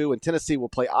 32, and Tennessee will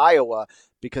play Iowa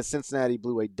because Cincinnati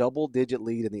blew a double-digit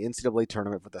lead in the NCAA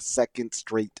tournament for the second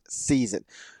straight season.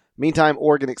 Meantime,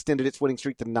 Oregon extended its winning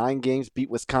streak to 9 games, beat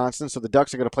Wisconsin, so the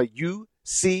Ducks are going to play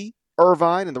UC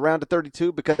Irvine in the round of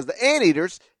 32 because the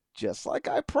Anteaters, just like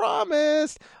I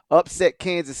promised, upset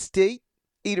Kansas State.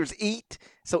 Eaters eat.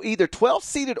 So either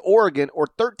 12-seeded Oregon or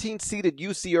 13-seeded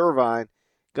UC Irvine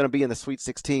going to be in the Sweet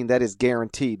 16. That is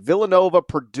guaranteed. Villanova,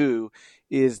 Purdue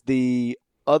is the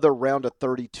other round of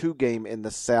 32 game in the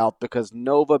South because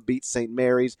Nova beat St.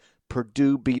 Mary's,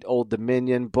 Purdue beat Old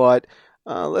Dominion. But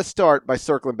let's start by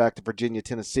circling back to Virginia,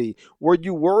 Tennessee. Were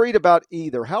you worried about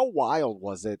either? How wild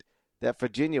was it that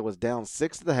Virginia was down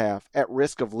 6.5 at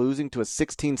risk of losing to a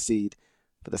 16 seed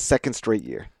for the second straight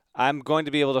year? I'm going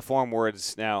to be able to form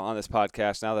words now on this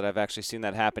podcast now that I've actually seen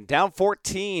that happen. Down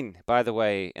 14, by the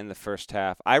way, in the first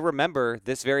half. I remember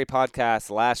this very podcast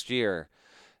last year.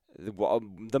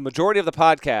 The majority of the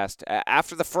podcast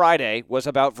after the Friday was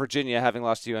about Virginia having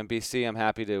lost to UMBC. I'm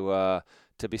happy to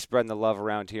be spreading the love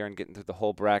around here and getting through the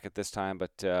whole bracket this time.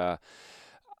 But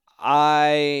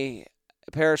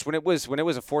Parrish, when it was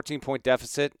a 14-point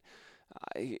deficit,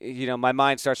 my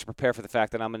mind starts to prepare for the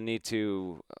fact that I'm going to need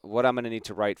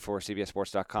to write for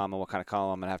CBSSports.com and what kind of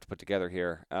column I'm going to have to put together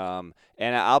here. And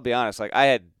I'll be honest, like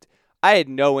I had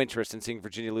no interest in seeing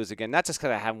Virginia lose again, not just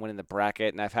because I haven't won in the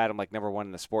bracket and I've had them like number one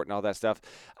in the sport and all that stuff.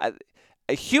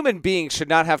 A human being should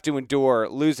not have to endure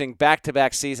losing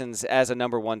back-to-back seasons as a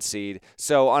number one seed.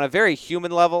 So on a very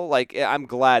human level, like I'm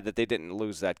glad that they didn't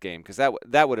lose that game because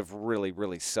that would have really,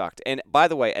 really sucked. And by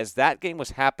the way, as that game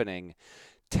was happening,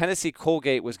 Tennessee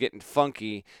Colgate was getting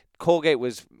funky. Colgate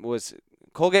was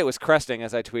cresting,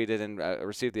 as I tweeted, and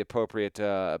received the appropriate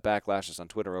backlashes on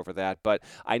Twitter over that. But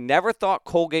I never thought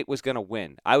Colgate was going to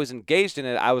win. I was engaged in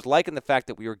it. I was liking the fact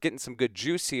that we were getting some good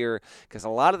juice here because a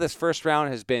lot of this first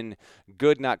round has been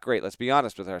good, not great. Let's be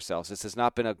honest with ourselves. This has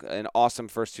not been an awesome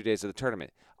first 2 days of the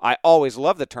tournament. I always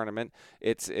love the tournament.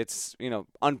 It's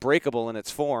unbreakable in its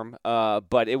form,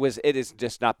 but it has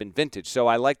just not been vintage. So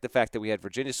I like the fact that we had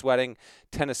Virginia sweating,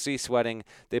 Tennessee sweating.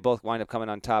 They both wind up coming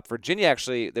on top. Virginia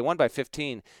actually they won by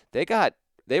 15.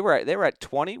 They were at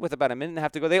 20 with about a minute and a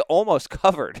half to go. They almost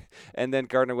covered, and then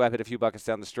Gardner-Webb hit a few buckets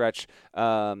down the stretch.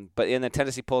 And then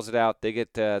Tennessee pulls it out. They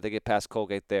get past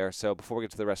Colgate there. So before we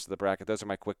get to the rest of the bracket, those are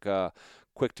my quick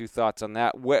two thoughts on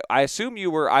that. I assume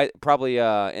you were probably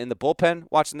in the bullpen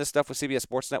watching this stuff with CBS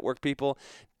Sports Network people.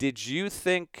 Did you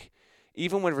think,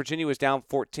 even when Virginia was down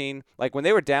 14, like when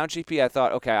they were down, GP, I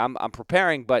thought, okay, I'm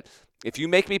preparing, but if you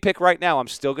make me pick right now, I'm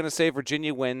still going to say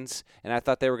Virginia wins, and I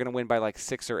thought they were going to win by like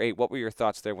 6 or 8. What were your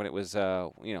thoughts there when it was,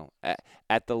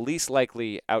 at the least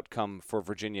likely outcome for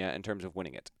Virginia in terms of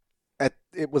winning it?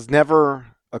 It was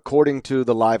never, according to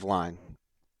the live line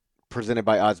presented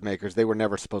by odds makers, they were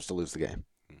never supposed to lose the game.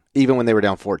 Even when they were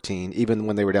down 14, even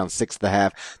when they were down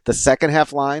 6.5. The second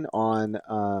half line on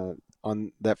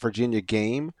that Virginia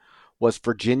game was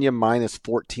Virginia minus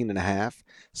 14.5.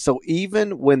 So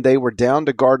even when they were down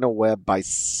to Gardner-Webb by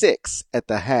 6 at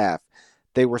the half,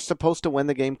 they were supposed to win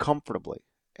the game comfortably,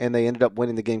 and they ended up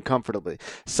winning the game comfortably.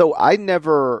 So I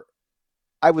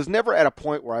was never at a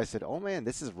point where I said, oh man,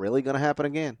 this is really going to happen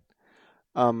again.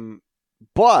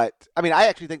 But I mean, I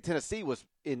actually think Tennessee was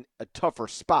in a tougher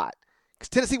spot because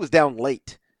Tennessee was down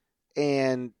late,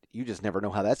 and you just never know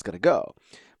how that's going to go.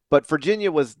 But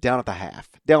Virginia was down at the half,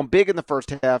 down big in the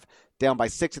first half, down by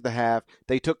 6 at the half.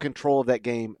 They took control of that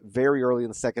game very early in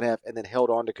the second half and then held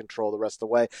on to control the rest of the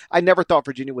way. I never thought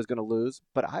Virginia was going to lose,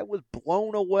 but I was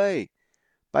blown away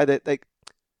by that. Like,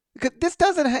 this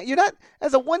doesn't you're not,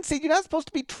 as a 1 seed, you're not supposed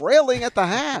to be trailing at the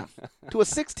half to a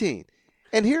 16.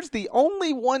 And here's the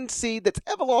only 1 seed that's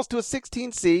ever lost to a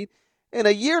 16 seed, and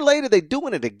a year later they're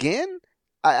doing it again?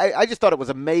 I just thought it was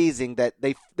amazing that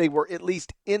they were at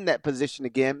least in that position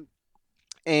again.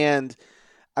 And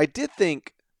I did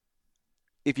think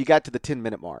if you got to the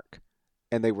 10-minute mark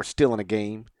and they were still in a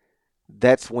game,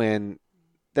 that's when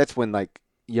like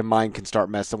your mind can start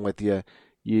messing with you.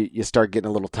 You start getting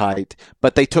a little tight.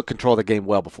 But they took control of the game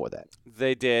well before that.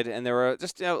 They did, and there were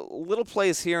just little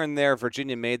plays here and there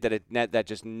Virginia made that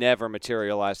just never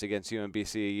materialized against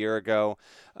UMBC a year ago.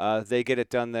 They get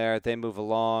it done there. They move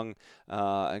along,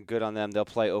 and good on them. They'll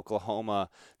play Oklahoma.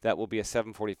 That will be a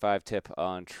 7:45 tip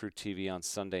on True TV on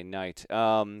Sunday night.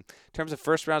 In terms of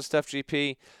first-round stuff,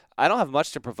 GP, I don't have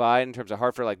much to provide in terms of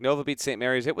Hartford. Like Nova beat St.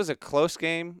 Mary's. It was a close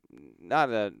game, not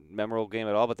a memorable game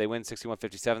at all, but they win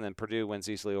 61-57. Then Purdue wins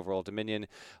easily over Old Dominion.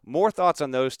 More thoughts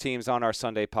on those teams on our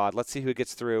Sunday pod. Let's see who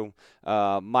gets through.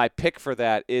 My pick for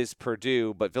that is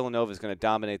Purdue, but Villanova is going to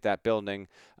dominate that building.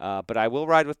 But I will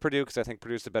ride with Purdue because I think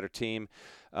Purdue's the better team.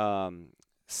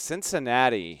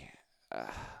 Cincinnati.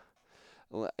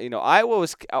 Iowa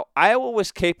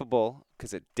was capable,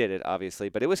 because it did it, obviously,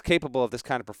 but it was capable of this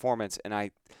kind of performance, and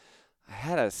I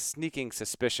had a sneaking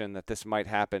suspicion that this might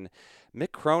happen.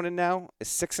 Mick Cronin now is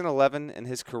 6-11 in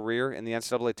his career in the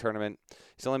NCAA tournament.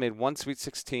 He's only made one Sweet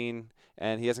 16,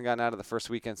 and he hasn't gotten out of the first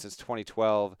weekend since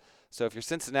 2012. So if you're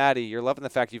Cincinnati, you're loving the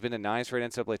fact you've been in 9 straight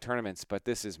NCAA tournaments, but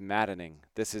this is maddening.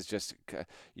 This is just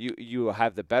you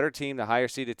have the better team, the higher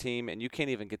seeded team, and you can't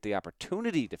even get the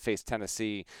opportunity to face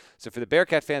Tennessee. So for the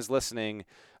Bearcat fans listening,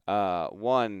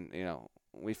 one,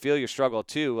 we feel your struggle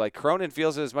too. Like Cronin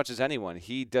feels it as much as anyone.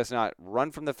 He does not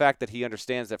run from the fact that he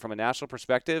understands that from a national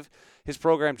perspective, his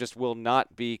program just will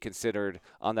not be considered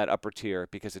on that upper tier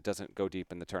because it doesn't go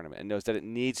deep in the tournament and knows that it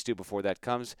needs to before that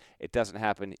comes. It doesn't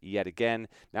happen yet again.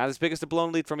 Not as big as the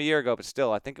blown lead from a year ago, but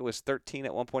still, I think it was 13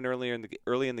 at one point early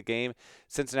in the game.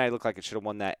 Cincinnati looked like it should have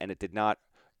won that, and it did not.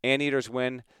 Anteaters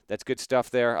win. That's good stuff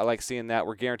there. I like seeing that.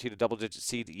 We're guaranteed a double-digit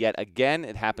seed yet again.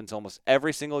 It happens almost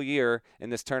every single year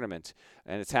in this tournament,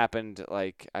 and it's happened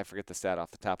like I forget the stat off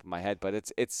the top of my head, but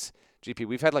it's GP.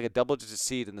 We've had like a double-digit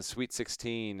seed in the Sweet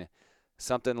 16,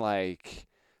 something like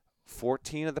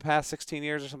 14 of the past 16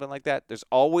 years or something like that. There's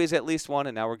always at least one,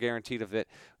 and now we're guaranteed of it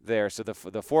there. So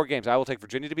the 4 games, I will take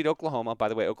Virginia to beat Oklahoma. By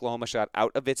the way, Oklahoma shot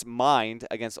out of its mind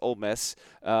against Ole Miss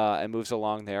and moves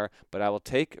along there. But I will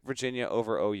take Virginia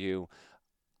over OU.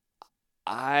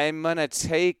 I'm going to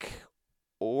take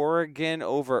Oregon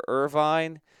over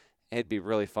Irvine. It'd be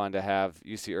really fun to have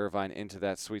UC Irvine into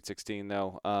that Sweet 16,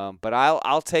 though. But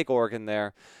I'll take Oregon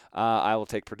there. I will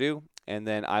take Purdue, and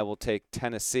then I will take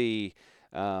Tennessee.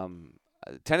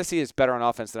 Tennessee is better on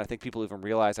offense than I think people even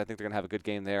realize. I think they're going to have a good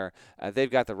game there. They've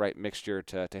got the right mixture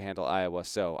to handle Iowa.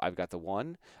 So I've got the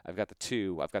 1, I've got the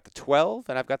 2, I've got the 12,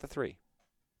 and I've got the 3.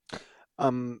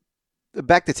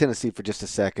 Back to Tennessee for just a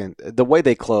second. The way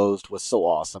they closed was so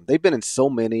awesome. They've been in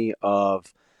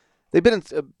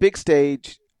a big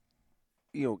stage,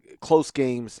 close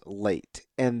games late.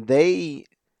 And I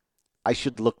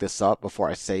should look this up before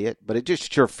I say it, but it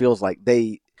just sure feels like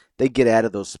they get out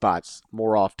of those spots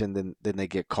more often than they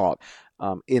get caught.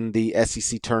 In the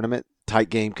SEC tournament, tight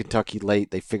game, Kentucky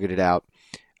late, they figured it out.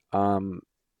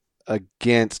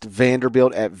 Against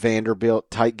Vanderbilt at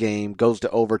Vanderbilt, tight game, goes to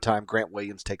overtime, Grant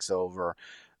Williams takes over.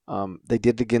 They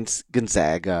did it against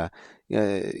Gonzaga.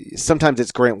 Sometimes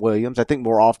it's Grant Williams. I think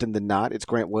more often than not, it's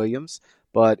Grant Williams.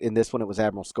 But in this one, it was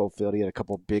Admiral Schofield. He had a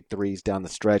couple of big threes down the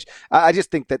stretch. I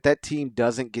just think that team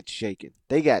doesn't get shaken.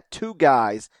 They got 2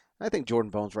 guys. I think Jordan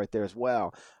Bone's right there as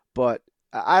well. But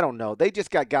I don't know. They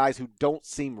just got guys who don't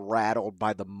seem rattled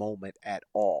by the moment at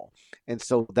all. And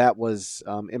so that was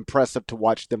impressive to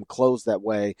watch them close that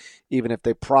way, even if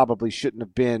they probably shouldn't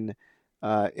have been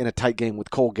in a tight game with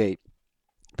Colgate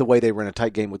the way they were in a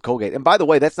tight game with Colgate. And by the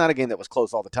way, that's not a game that was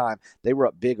close all the time. They were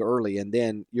up big early, and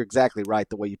then you're exactly right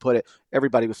the way you put it.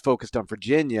 Everybody was focused on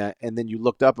Virginia, and then you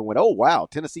looked up and went, oh, wow,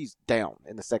 Tennessee's down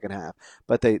in the second half.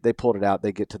 But they pulled it out.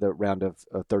 They get to the round of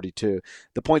 32.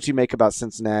 The points you make about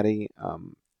Cincinnati,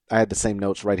 I had the same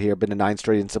notes right here. Been to 9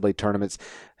 straight NCAA tournaments,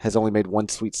 has only made 1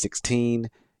 Sweet 16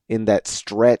 in that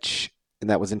stretch, and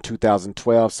that was in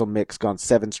 2012. So Mick's gone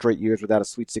 7 straight years without a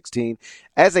Sweet 16.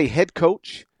 As a head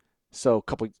coach, so a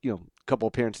couple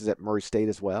appearances at Murray State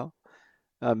as well.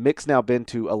 Mick's now been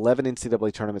to 11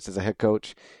 NCAA tournaments as a head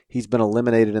coach. He's been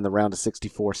eliminated in the round of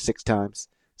 64 6 times.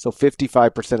 So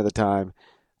 55% of the time,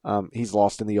 he's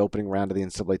lost in the opening round of the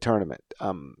NCAA tournament.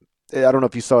 I don't know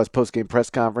if you saw his post-game press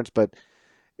conference, but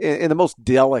in the most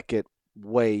delicate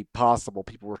way possible,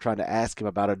 people were trying to ask him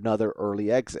about another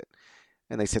early exit.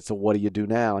 And they said, so what do you do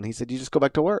now? And he said, you just go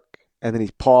back to work. And then he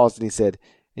paused and he said,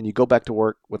 and you go back to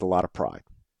work with a lot of pride.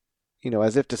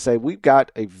 As if to say, we've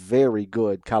got a very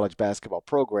good college basketball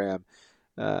program.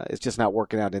 It's just not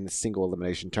working out in the single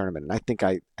elimination tournament. And I think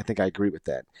I agree with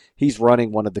that. He's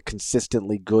running one of the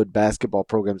consistently good basketball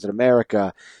programs in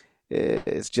America.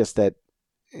 It's just that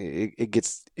it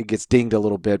gets dinged a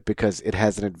little bit because it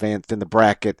hasn't advanced in the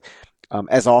bracket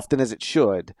as often as it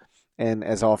should, and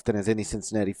as often as any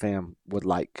Cincinnati fan would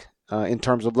like. In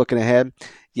terms of looking ahead,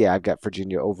 yeah, I've got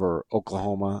Virginia over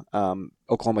Oklahoma.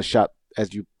 Oklahoma shot,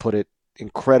 as you put it,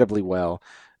 incredibly well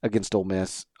against Ole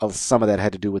Miss. Some of that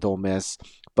had to do with Ole Miss,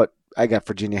 but I got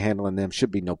Virginia handling them.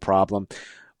 Should be no problem.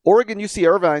 Oregon, UC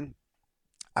Irvine,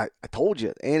 I told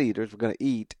you, Anteaters were going to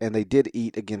eat, and they did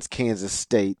eat against Kansas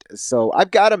State. So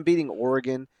I've got them beating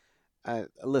Oregon.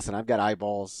 Listen, I've got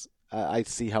eyeballs. I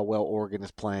see how well Oregon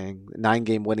is playing.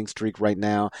 9-game winning streak right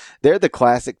now. They're the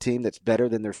classic team that's better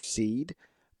than their seed,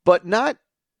 but not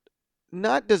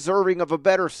deserving of a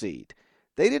better seed.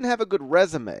 They didn't have a good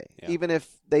resume, even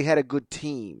if they had a good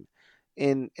team.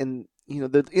 And the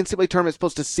NCAA tournament is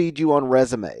supposed to seed you on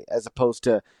resume as opposed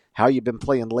to how you've been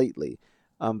playing lately.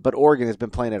 But Oregon has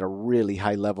been playing at a really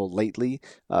high level lately.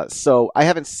 So I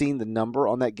haven't seen the number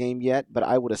on that game yet, but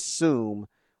I would assume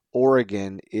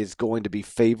Oregon is going to be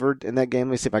favored in that game.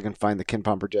 Let me see if I can find the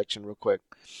KenPom projection real quick.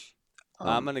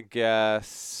 I'm going to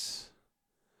guess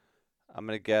I'm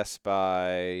going to guess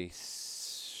by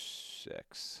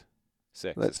 6.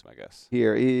 6 is my guess.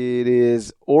 Here it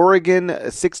is: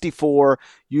 Oregon 64,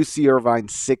 UC Irvine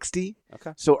 60.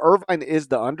 Okay. So Irvine is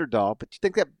the underdog, but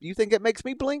you think that makes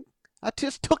me blink? I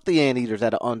just took the Anteaters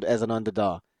as an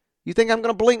underdog. You think I'm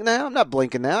going to blink now? I'm not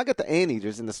blinking now. I got the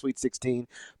Anteaters in the Sweet 16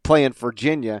 playing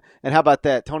Virginia. And how about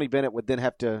that? Tony Bennett would then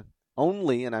have to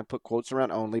only, and I put quotes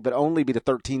around only, but only be the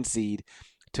 13 seed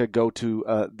to go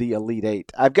to the Elite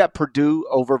Eight. I've got Purdue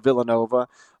over Villanova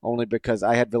only because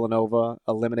I had Villanova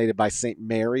eliminated by St.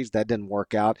 Mary's. That didn't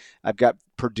work out. I've got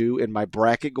Purdue in my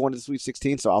bracket going to the Sweet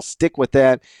 16, so I'll stick with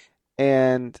that.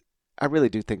 And I really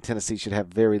do think Tennessee should have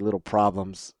very little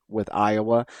problems with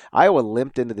Iowa. Iowa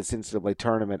limped into this NCAA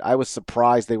tournament. I was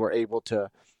surprised they were able to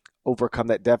overcome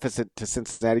that deficit to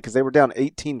Cincinnati because they were down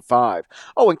 18-5.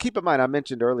 Oh, and keep in mind, I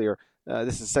mentioned earlier,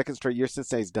 this is the second straight year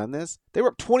Cincinnati's done this. They were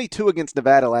up 22 against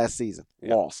Nevada last season,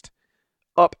 lost.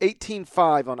 Up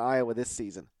 18-5 on Iowa this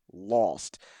season,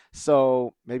 lost.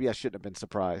 So maybe I shouldn't have been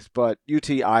surprised. But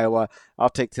UT, Iowa, I'll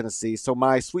take Tennessee. So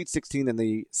my Sweet 16 in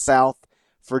the South,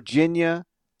 Virginia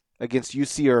against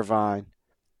UC Irvine,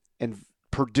 and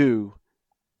Purdue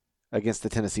against the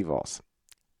Tennessee Vols.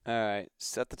 All right,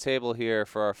 set the table here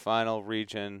for our final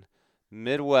region,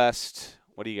 Midwest.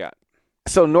 What do you got?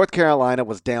 So North Carolina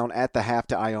was down at the half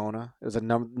to Iona. It was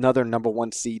another number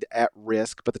 1 seed at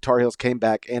risk, but the Tar Heels came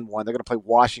back and won. They're going to play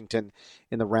Washington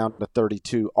in the round of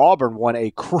 32. Auburn won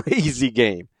a crazy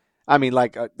game. I mean,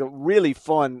 like a really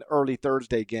fun early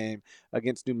Thursday game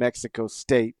against New Mexico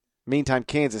State. Meantime,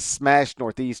 Kansas smashed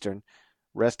Northeastern.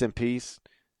 Rest in peace.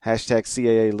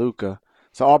 #CAA Luka.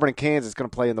 So Auburn and Kansas going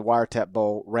to play in the Wiretap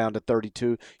Bowl round of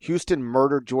 32. Houston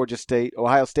murdered Georgia State.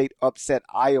 Ohio State upset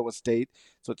Iowa State.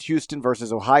 So it's Houston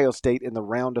versus Ohio State in the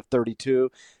round of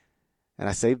 32. And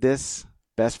I saved this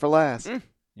best for last.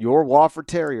 Your Wofford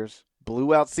Terriers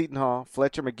blew out Seton Hall.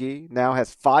 Fletcher McGee now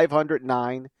has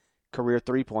 509 career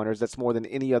three-pointers. That's more than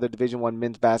any other Division I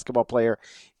men's basketball player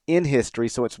in history.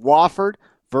 So it's Wofford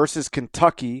versus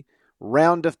Kentucky,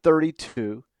 round of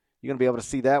 32. You're going to be able to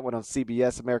see that one on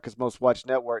CBS, America's Most Watched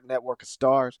Network, Network of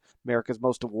Stars, America's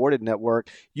Most Awarded Network.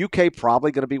 UK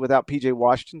probably going to be without P.J.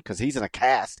 Washington because he's in a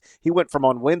cast. He went from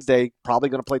on Wednesday, probably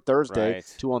going to play Thursday,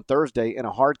 to on Thursday in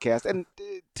a hard cast. And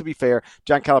to be fair,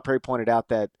 John Calipari pointed out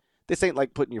that this ain't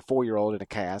like putting your 4-year-old in a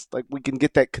cast. Like, we can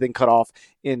get that thing cut off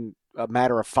in a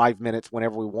matter of 5 minutes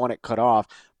whenever we want it cut off.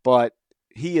 But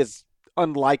he is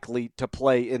unlikely to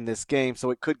play in this game, so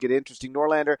it could get interesting.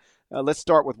 Norlander, let's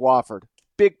start with Wofford.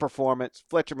 Big performance.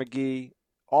 Fletcher McGee,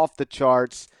 off the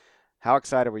charts. How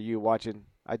excited were you watching?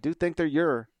 I do think they're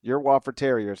your Wofford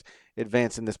Terriers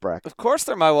advancing this bracket. Of course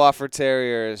they're my Wofford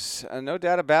Terriers. No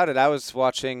doubt about it. I was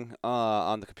watching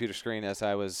on the computer screen as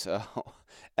I was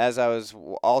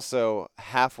also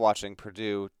half watching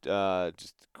Purdue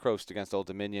just coast against Old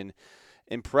Dominion.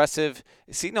 Impressive.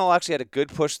 Seton Hall actually had a good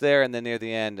push there, and then near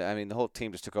the end, I mean, the whole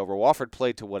team just took over. Wofford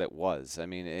played to what it was. I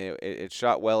mean, it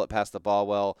shot well. It passed the ball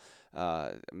well.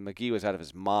 McGee was out of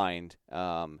his mind.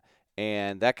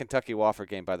 And that Kentucky-Wofford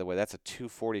game, by the way, that's a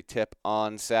 2:40 tip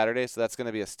on Saturday, so that's going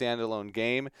to be a standalone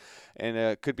game, and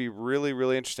it could be really,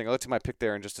 really interesting. I'll get to my pick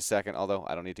there in just a second, although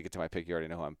I don't need to get to my pick. You already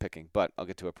know who I'm picking, but I'll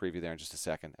get to a preview there in just a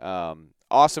second.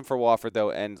 Awesome for Wofford,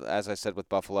 though, and as I said with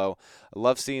Buffalo, I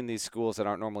love seeing these schools that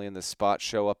aren't normally in this spot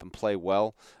show up and play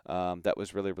well. That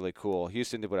was really, really cool.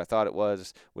 Houston did what I thought it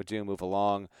would do, move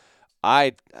along.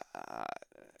 Credit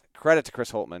to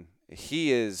Chris Holtmann. He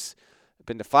has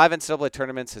been to 5 NCAA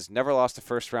tournaments, has never lost a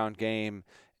first-round game,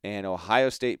 and Ohio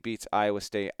State beats Iowa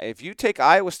State. If you take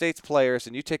Iowa State's players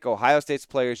and you take Ohio State's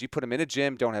players, you put them in a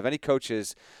gym, don't have any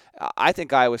coaches, I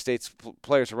think Iowa State's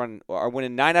players are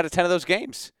winning 9 out of 10 of those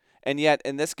games. And yet,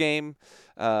 in this game,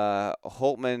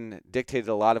 Holtmann dictated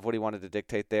a lot of what he wanted to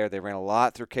dictate there. They ran a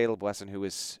lot through Caleb Wesson, who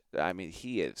is, I mean,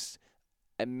 he is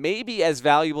maybe as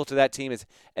valuable to that team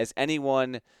as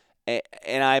anyone.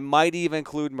 And I might even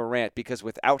include Morant because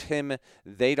without him,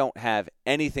 they don't have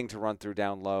anything to run through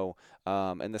down low.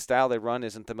 And the style they run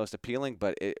isn't the most appealing,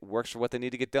 but it works for what they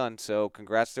need to get done. So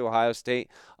congrats to Ohio State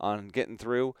on getting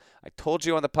through. I told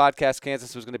you on the podcast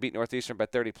Kansas was going to beat Northeastern by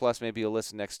 30+. Maybe you'll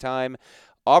listen next time.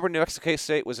 Auburn, New Mexico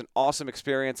State was an awesome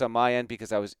experience on my end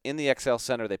because I was in the XL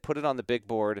Center. They put it on the big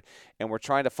board, and we're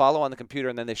trying to follow on the computer,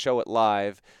 and then they show it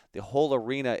live. The whole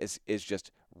arena is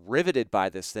just riveted by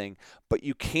this thing, but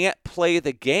you can't play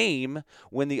the game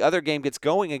when the other game gets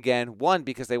going again. One,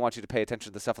 because they want you to pay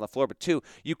attention to the stuff on the floor, but two,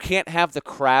 you can't have the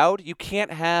crowd. You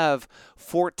can't have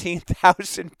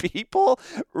 14,000 people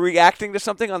reacting to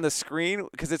something on the screen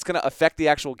because it's going to affect the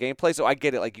actual gameplay. So I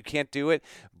get it, like you can't do it,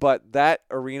 but that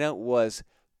arena was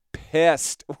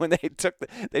pissed when they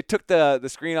took the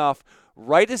screen off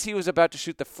right as he was about to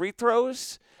shoot the free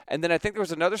throws, and then I think there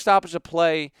was another stoppage of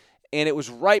play, and it was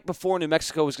right before New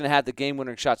Mexico was going to have the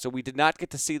game-winning shot. So we did not get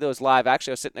to see those live.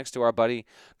 Actually, I was sitting next to our buddy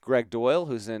Greg Doyle,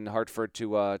 who's in Hartford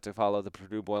to follow the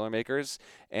Purdue Boilermakers,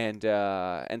 and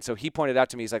so he pointed out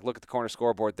to me, he's like, look at the corner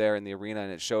scoreboard there in the arena,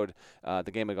 and it showed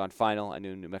the game had gone final. I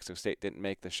knew New Mexico State didn't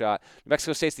make the shot. New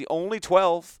Mexico State's the only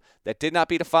 12 that did not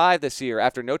beat a 5 this year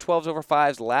after no 12s over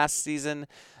 5s last season.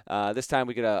 This time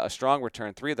we get a strong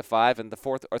return, 3 of the 5 and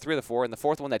 3 of the 4, and the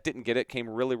fourth one that didn't get it came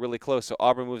really, really close. So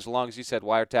Auburn moves along, as you said,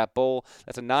 wiretap bowl.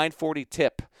 That's a 9:40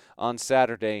 tip on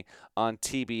Saturday on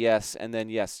TBS. And then,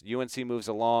 yes, UNC moves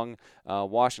along.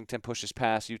 Washington pushes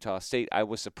past Utah State. I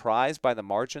was surprised by the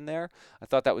margin there. I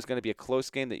thought that was going to be a close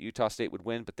game that Utah State would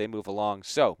win, but they move along.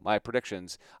 So my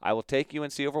predictions, I will take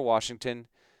UNC over Washington.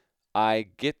 I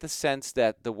get the sense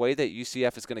that the way that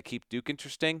UCF is going to keep Duke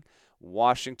interesting,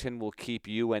 Washington will keep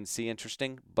UNC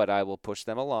interesting, but I will push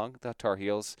them along, the Tar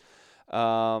Heels.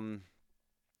 I'm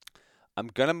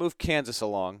going to move Kansas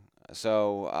along.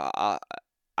 So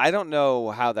I don't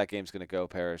know how that game's going to go,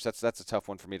 Parrish. That's a tough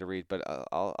one for me to read, but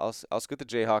I'll scoot the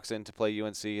Jayhawks in to play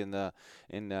UNC in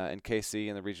KC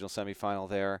in the regional semifinal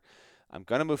there. I'm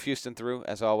going to move Houston through,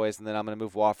 as always, and then I'm going to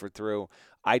move Wofford through.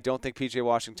 I don't think P.J.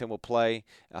 Washington will play.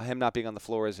 Him not being on the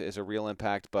floor is a real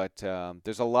impact, but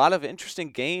there's a lot of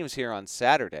interesting games here on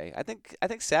Saturday. I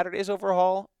think Saturday's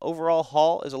overall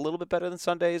haul is a little bit better than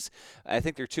Sunday's. I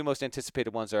think their two most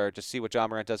anticipated ones are to see what John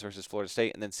Morant does versus Florida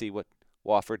State and then see what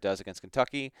Wofford does against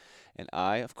Kentucky. And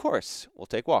I, of course, will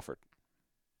take Wofford.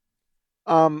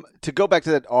 To go back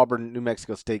to that Auburn-New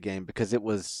Mexico State game, because it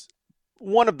was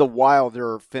one of the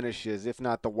wilder finishes, if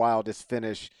not the wildest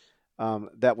finish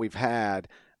that we've had.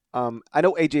 I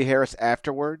know A.J. Harris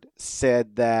afterward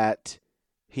said that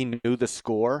he knew the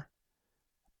score,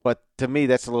 but to me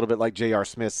that's a little bit like J.R.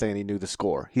 Smith saying he knew the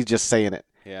score. He's just saying it.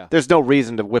 Yeah. There's no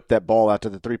reason to whip that ball out to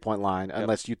the three-point line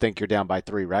unless you think you're down by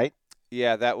 3, right?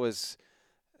 Yeah, that was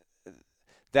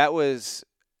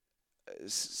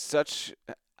such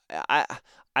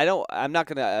I'm not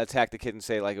going to attack the kid and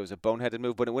say like it was a boneheaded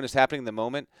move, but when it was happening in the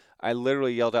moment, I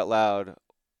literally yelled out loud,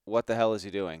 "What the hell is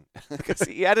he doing?" Because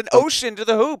he had an ocean to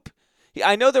the hoop.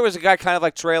 I know there was a guy kind of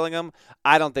like trailing him.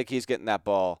 I don't think he's getting that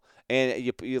ball. And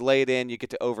you lay it in, you get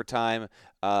to overtime.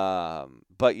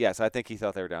 But, yes, I think he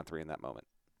thought they were down 3 in that moment.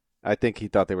 I think he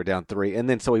thought they were down 3. And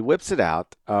then so he whips it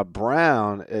out.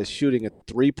 Brown is shooting a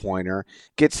three-pointer,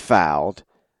 gets fouled.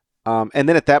 And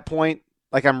then at that point,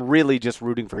 like I'm really just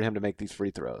rooting for him to make these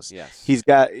free throws. Yes. He's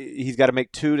got to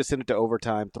make 2 to send it to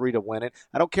overtime, 3 to win it.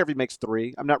 I don't care if he makes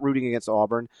 3. I'm not rooting against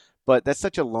Auburn, but that's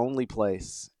such a lonely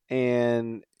place.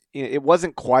 And it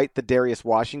wasn't quite the Darius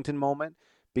Washington moment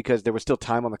because there was still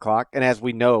time on the clock. And as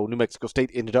we know, New Mexico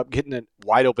State ended up getting a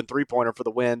wide open three-pointer for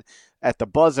the win at the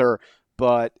buzzer.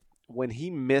 But when he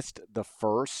missed the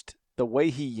first, the way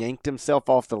he yanked himself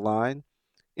off the line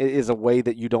is a way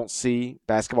that you don't see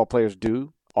basketball players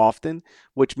do often,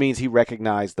 which means he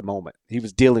recognized the moment. He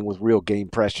was dealing with real game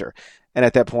pressure. And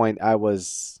at that point, I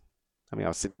was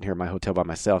sitting here in my hotel by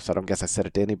myself, so I don't guess I said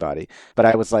it to anybody. But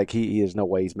I was like, he is no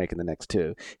way he's making the next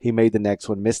 2. He made the next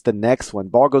one, missed the next one.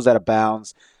 Ball goes out of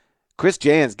bounds. Chris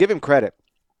Jans, give him credit,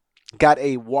 got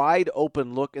a wide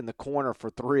open look in the corner for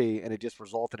 3, and it just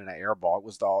resulted in an air ball. It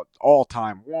was the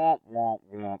all-time womp, womp,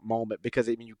 womp moment because,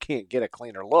 you can't get a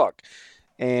cleaner look.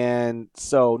 And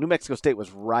so New Mexico State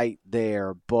was right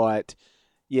there. But,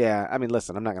 yeah,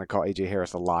 listen, I'm not going to call A.J.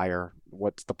 Harris a liar.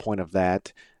 What's the point of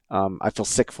that? I feel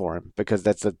sick for him because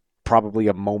that's probably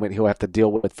a moment he'll have to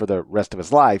deal with for the rest of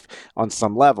his life on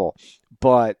some level.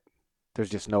 But there's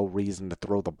just no reason to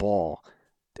throw the ball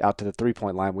out to the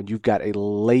three-point line when you've got a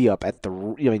layup at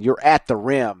you're at the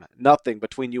rim, nothing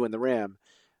between you and the rim.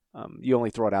 You only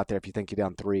throw it out there if you think you're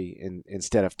down 3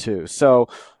 instead of 2. So,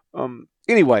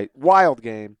 anyway, wild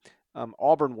game.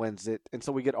 Auburn wins it, and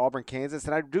so we get Auburn-Kansas,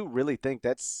 and I do really think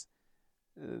that's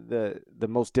the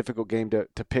most difficult game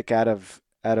to pick out of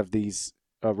these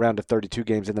round of 32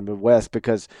 games in the Midwest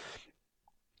because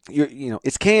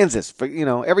it's Kansas.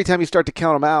 Every time you start to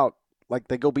count them out, like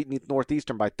they go beat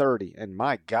Northeastern by 30, and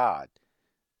my God,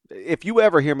 if you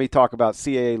ever hear me talk about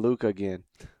CAA Luka again,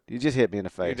 you just hit me in the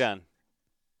face. You're done.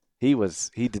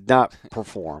 He did not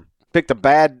perform. Picked a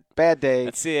bad day.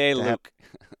 That's CAA Luke.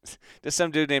 Just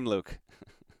some dude named Luke.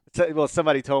 Well,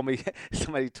 somebody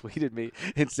tweeted me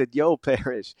and said, "Yo,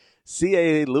 Parrish,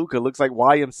 CAA Luka looks like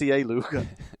YMCA Luka."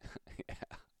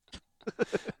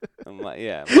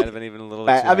 Yeah, it might have been even a little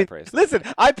bit too high praise. Listen,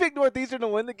 I picked Northeastern to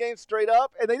win the game straight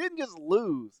up, and they didn't just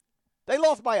lose. They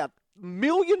lost by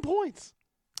 1,000,000 points.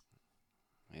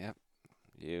 Yep.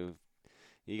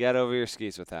 You got over your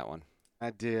skis with that one. I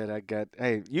did.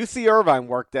 Hey, UC Irvine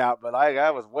worked out, but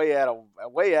I was way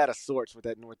out of sorts with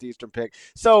that Northeastern pick.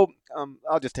 So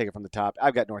I'll just take it from the top.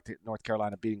 I've got North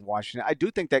Carolina beating Washington. I do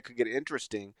think that could get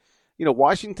interesting.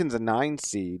 Washington's a 9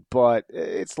 seed, but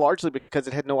it's largely because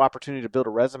it had no opportunity to build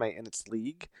a resume in its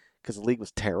league because the league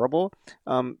was terrible.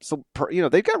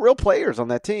 They've got real players on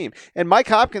that team. And Mike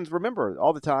Hopkins, remember,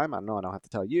 all the time, I know I don't have to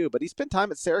tell you, but he spent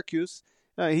time at Syracuse.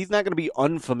 He's not going to be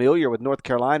unfamiliar with North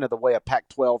Carolina the way a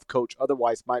Pac-12 coach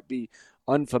otherwise might be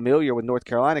unfamiliar with North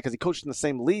Carolina because he coached in the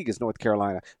same league as North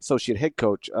Carolina, associate head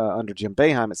coach under Jim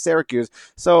Boeheim at Syracuse.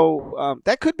 So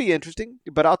that could be interesting,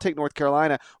 but I'll take North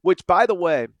Carolina, which, by the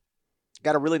way,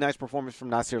 got a really nice performance from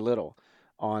Nasir Little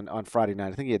on Friday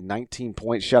night. I think he had 19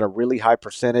 points, shot a really high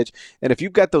percentage. And if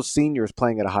you've got those seniors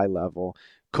playing at a high level,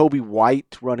 Kobe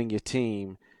White running your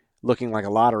team, looking like a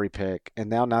lottery pick, and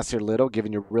now Nasir Little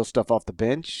giving you real stuff off the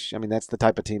bench. I mean, that's the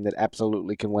type of team that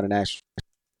absolutely can win a national.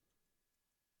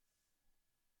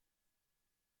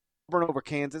 Auburn over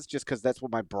Kansas, just because that's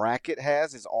what my bracket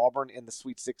has, is Auburn in the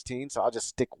Sweet 16, so I'll just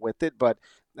stick with it, but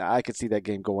I could see that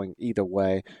game going either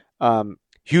way.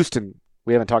 Houston,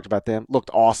 we haven't talked about them, looked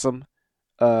awesome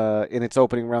in its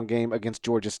opening round game against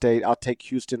Georgia State. I'll take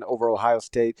Houston over Ohio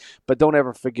State, but don't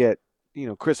ever forget,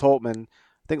 Chris Holtmann,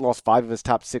 I think lost 5 of his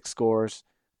top 6 scores,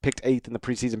 picked 8th in the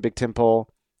preseason Big Ten poll.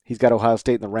 He's got Ohio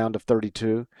State in the round of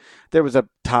 32. There was a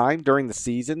time during the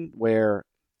season where,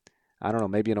 I don't know,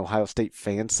 maybe an Ohio State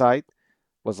fan site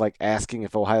was like asking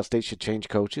if Ohio State should change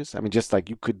coaches. I mean, just like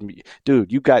you could,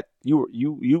 dude,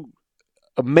 you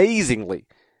amazingly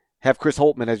have Chris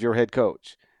Holtmann as your head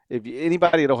coach. If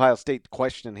anybody at Ohio State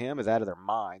questioning him is out of their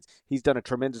minds. He's done a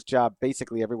tremendous job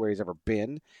basically everywhere he's ever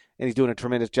been, and he's doing a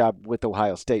tremendous job with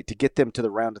Ohio State. To get them to the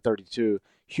round of 32,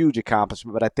 huge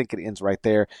accomplishment, but I think it ends right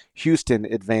there. Houston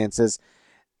advances.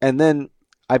 And then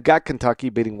I've got Kentucky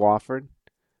beating Wofford,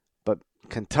 but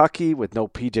Kentucky with no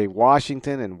P.J.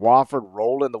 Washington and Wofford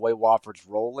rolling the way Wofford's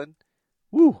rolling,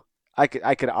 woo! I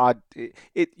could odd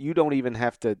it. You don't even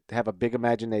have to have a big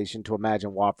imagination to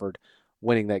imagine Wofford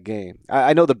winning that game.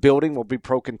 I know the building will be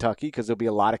pro-Kentucky because there'll be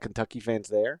a lot of Kentucky fans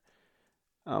there,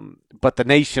 but the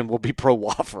nation will be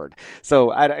pro-Wofford.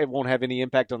 So it won't have any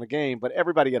impact on the game, but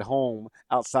everybody at home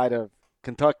outside of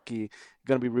Kentucky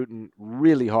going to be rooting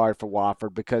really hard for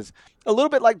Wofford because a little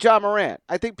bit like John Morant.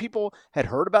 I think people had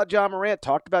heard about John Morant,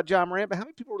 talked about John Morant, but how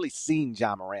many people really seen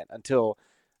John Morant until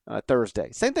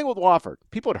Thursday? Same thing with Wofford.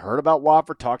 People had heard about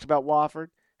Wofford, talked about Wofford.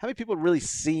 How many people had really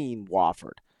seen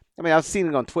Wofford? I mean, I've seen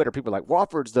it on Twitter. People are like,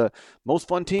 Wofford's the most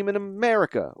fun team in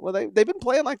America. Well, they've been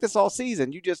playing like this all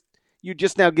season. You're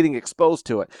just now getting exposed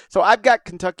to it. So I've got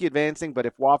Kentucky advancing, but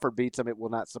if Wofford beats them, it will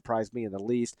not surprise me in the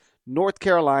least. North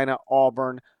Carolina,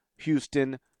 Auburn,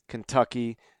 Houston,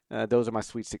 Kentucky. Those are my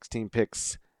Sweet 16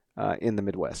 picks in the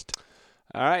Midwest.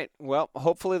 All right. Well,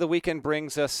 hopefully the weekend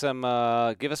brings us some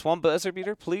give us one buzzer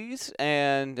beater, please,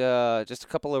 and just a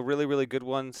couple of really, really good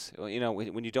ones. When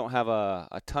you don't have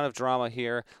a ton of drama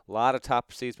here, a lot of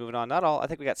top seeds moving on. Not all. I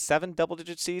think we got 7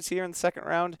 double-digit seeds here in the second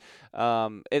round.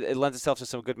 It lends itself to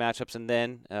some good matchups, and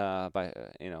then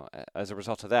as a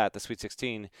result of that, the Sweet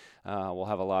 16 will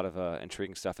have a lot of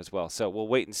intriguing stuff as well. So we'll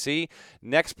wait and see.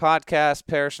 Next podcast,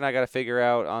 Parrish and I got to figure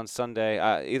out on Sunday,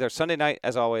 either Sunday night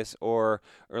as always or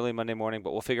early Monday morning.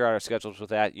 But we'll figure out our schedules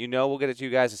with that. We'll get it to you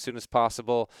guys as soon as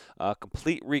possible.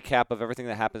 Complete recap of everything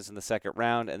that happens in the second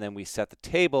round, and then we set the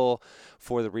table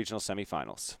for the regional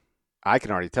semifinals. I can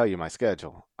already tell you my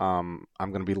schedule. I'm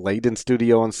going to be late in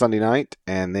studio on Sunday night,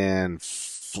 and then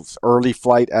early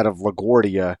flight out of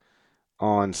LaGuardia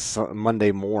on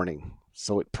Monday morning.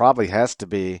 So it probably has to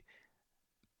be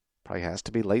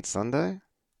late Sunday.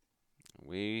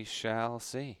 We shall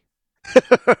see.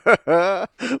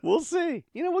 We'll see.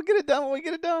 We'll get it done when we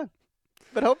get it done.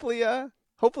 But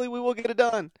hopefully we will get it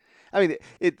done. I mean,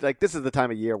 this is the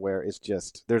time of year where it's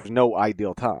just there's no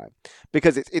ideal time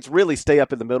because it's really stay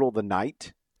up in the middle of the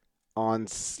night on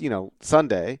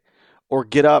Sunday, or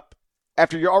get up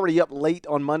after you're already up late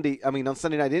on on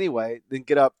Sunday night anyway. Then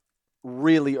get up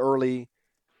really early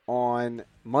on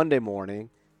Monday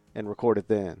morning and record it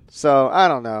then. So I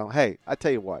don't know. Hey, I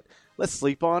tell you what, let's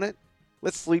sleep on it.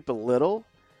 Let's sleep a little,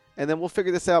 and then we'll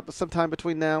figure this out sometime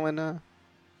between now and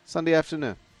Sunday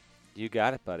afternoon. You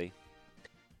got it, buddy.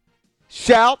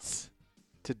 Shouts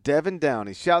to Devin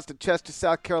Downey. Shouts to Chester,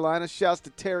 South Carolina. Shouts to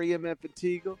Terry M.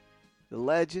 Infantigo, the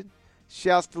legend.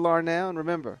 Shouts to Larnell. And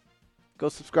remember, go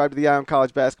subscribe to the Ion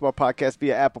College Basketball Podcast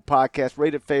via Apple Podcasts.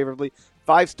 Rate it favorably.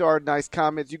 5-star, nice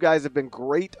comments. You guys have been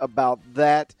great about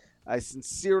that. I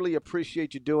sincerely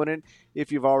appreciate you doing it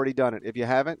if you've already done it. If you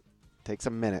haven't, it takes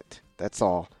a minute. That's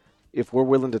all. If we're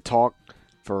willing to talk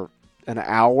for an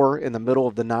hour in the middle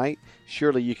of the night,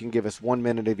 surely you can give us 1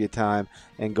 minute of your time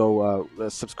and go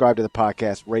subscribe to the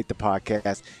podcast, rate the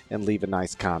podcast, and leave a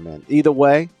nice comment. Either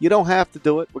way, you don't have to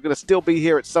do it. We're going to still be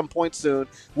here at some point soon.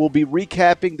 We'll be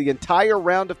recapping the entire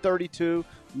round of 32,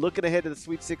 looking ahead to the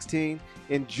Sweet 16.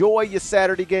 Enjoy your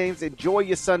Saturday games. Enjoy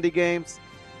your Sunday games.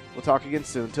 We'll talk again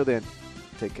soon. Till then,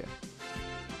 take care.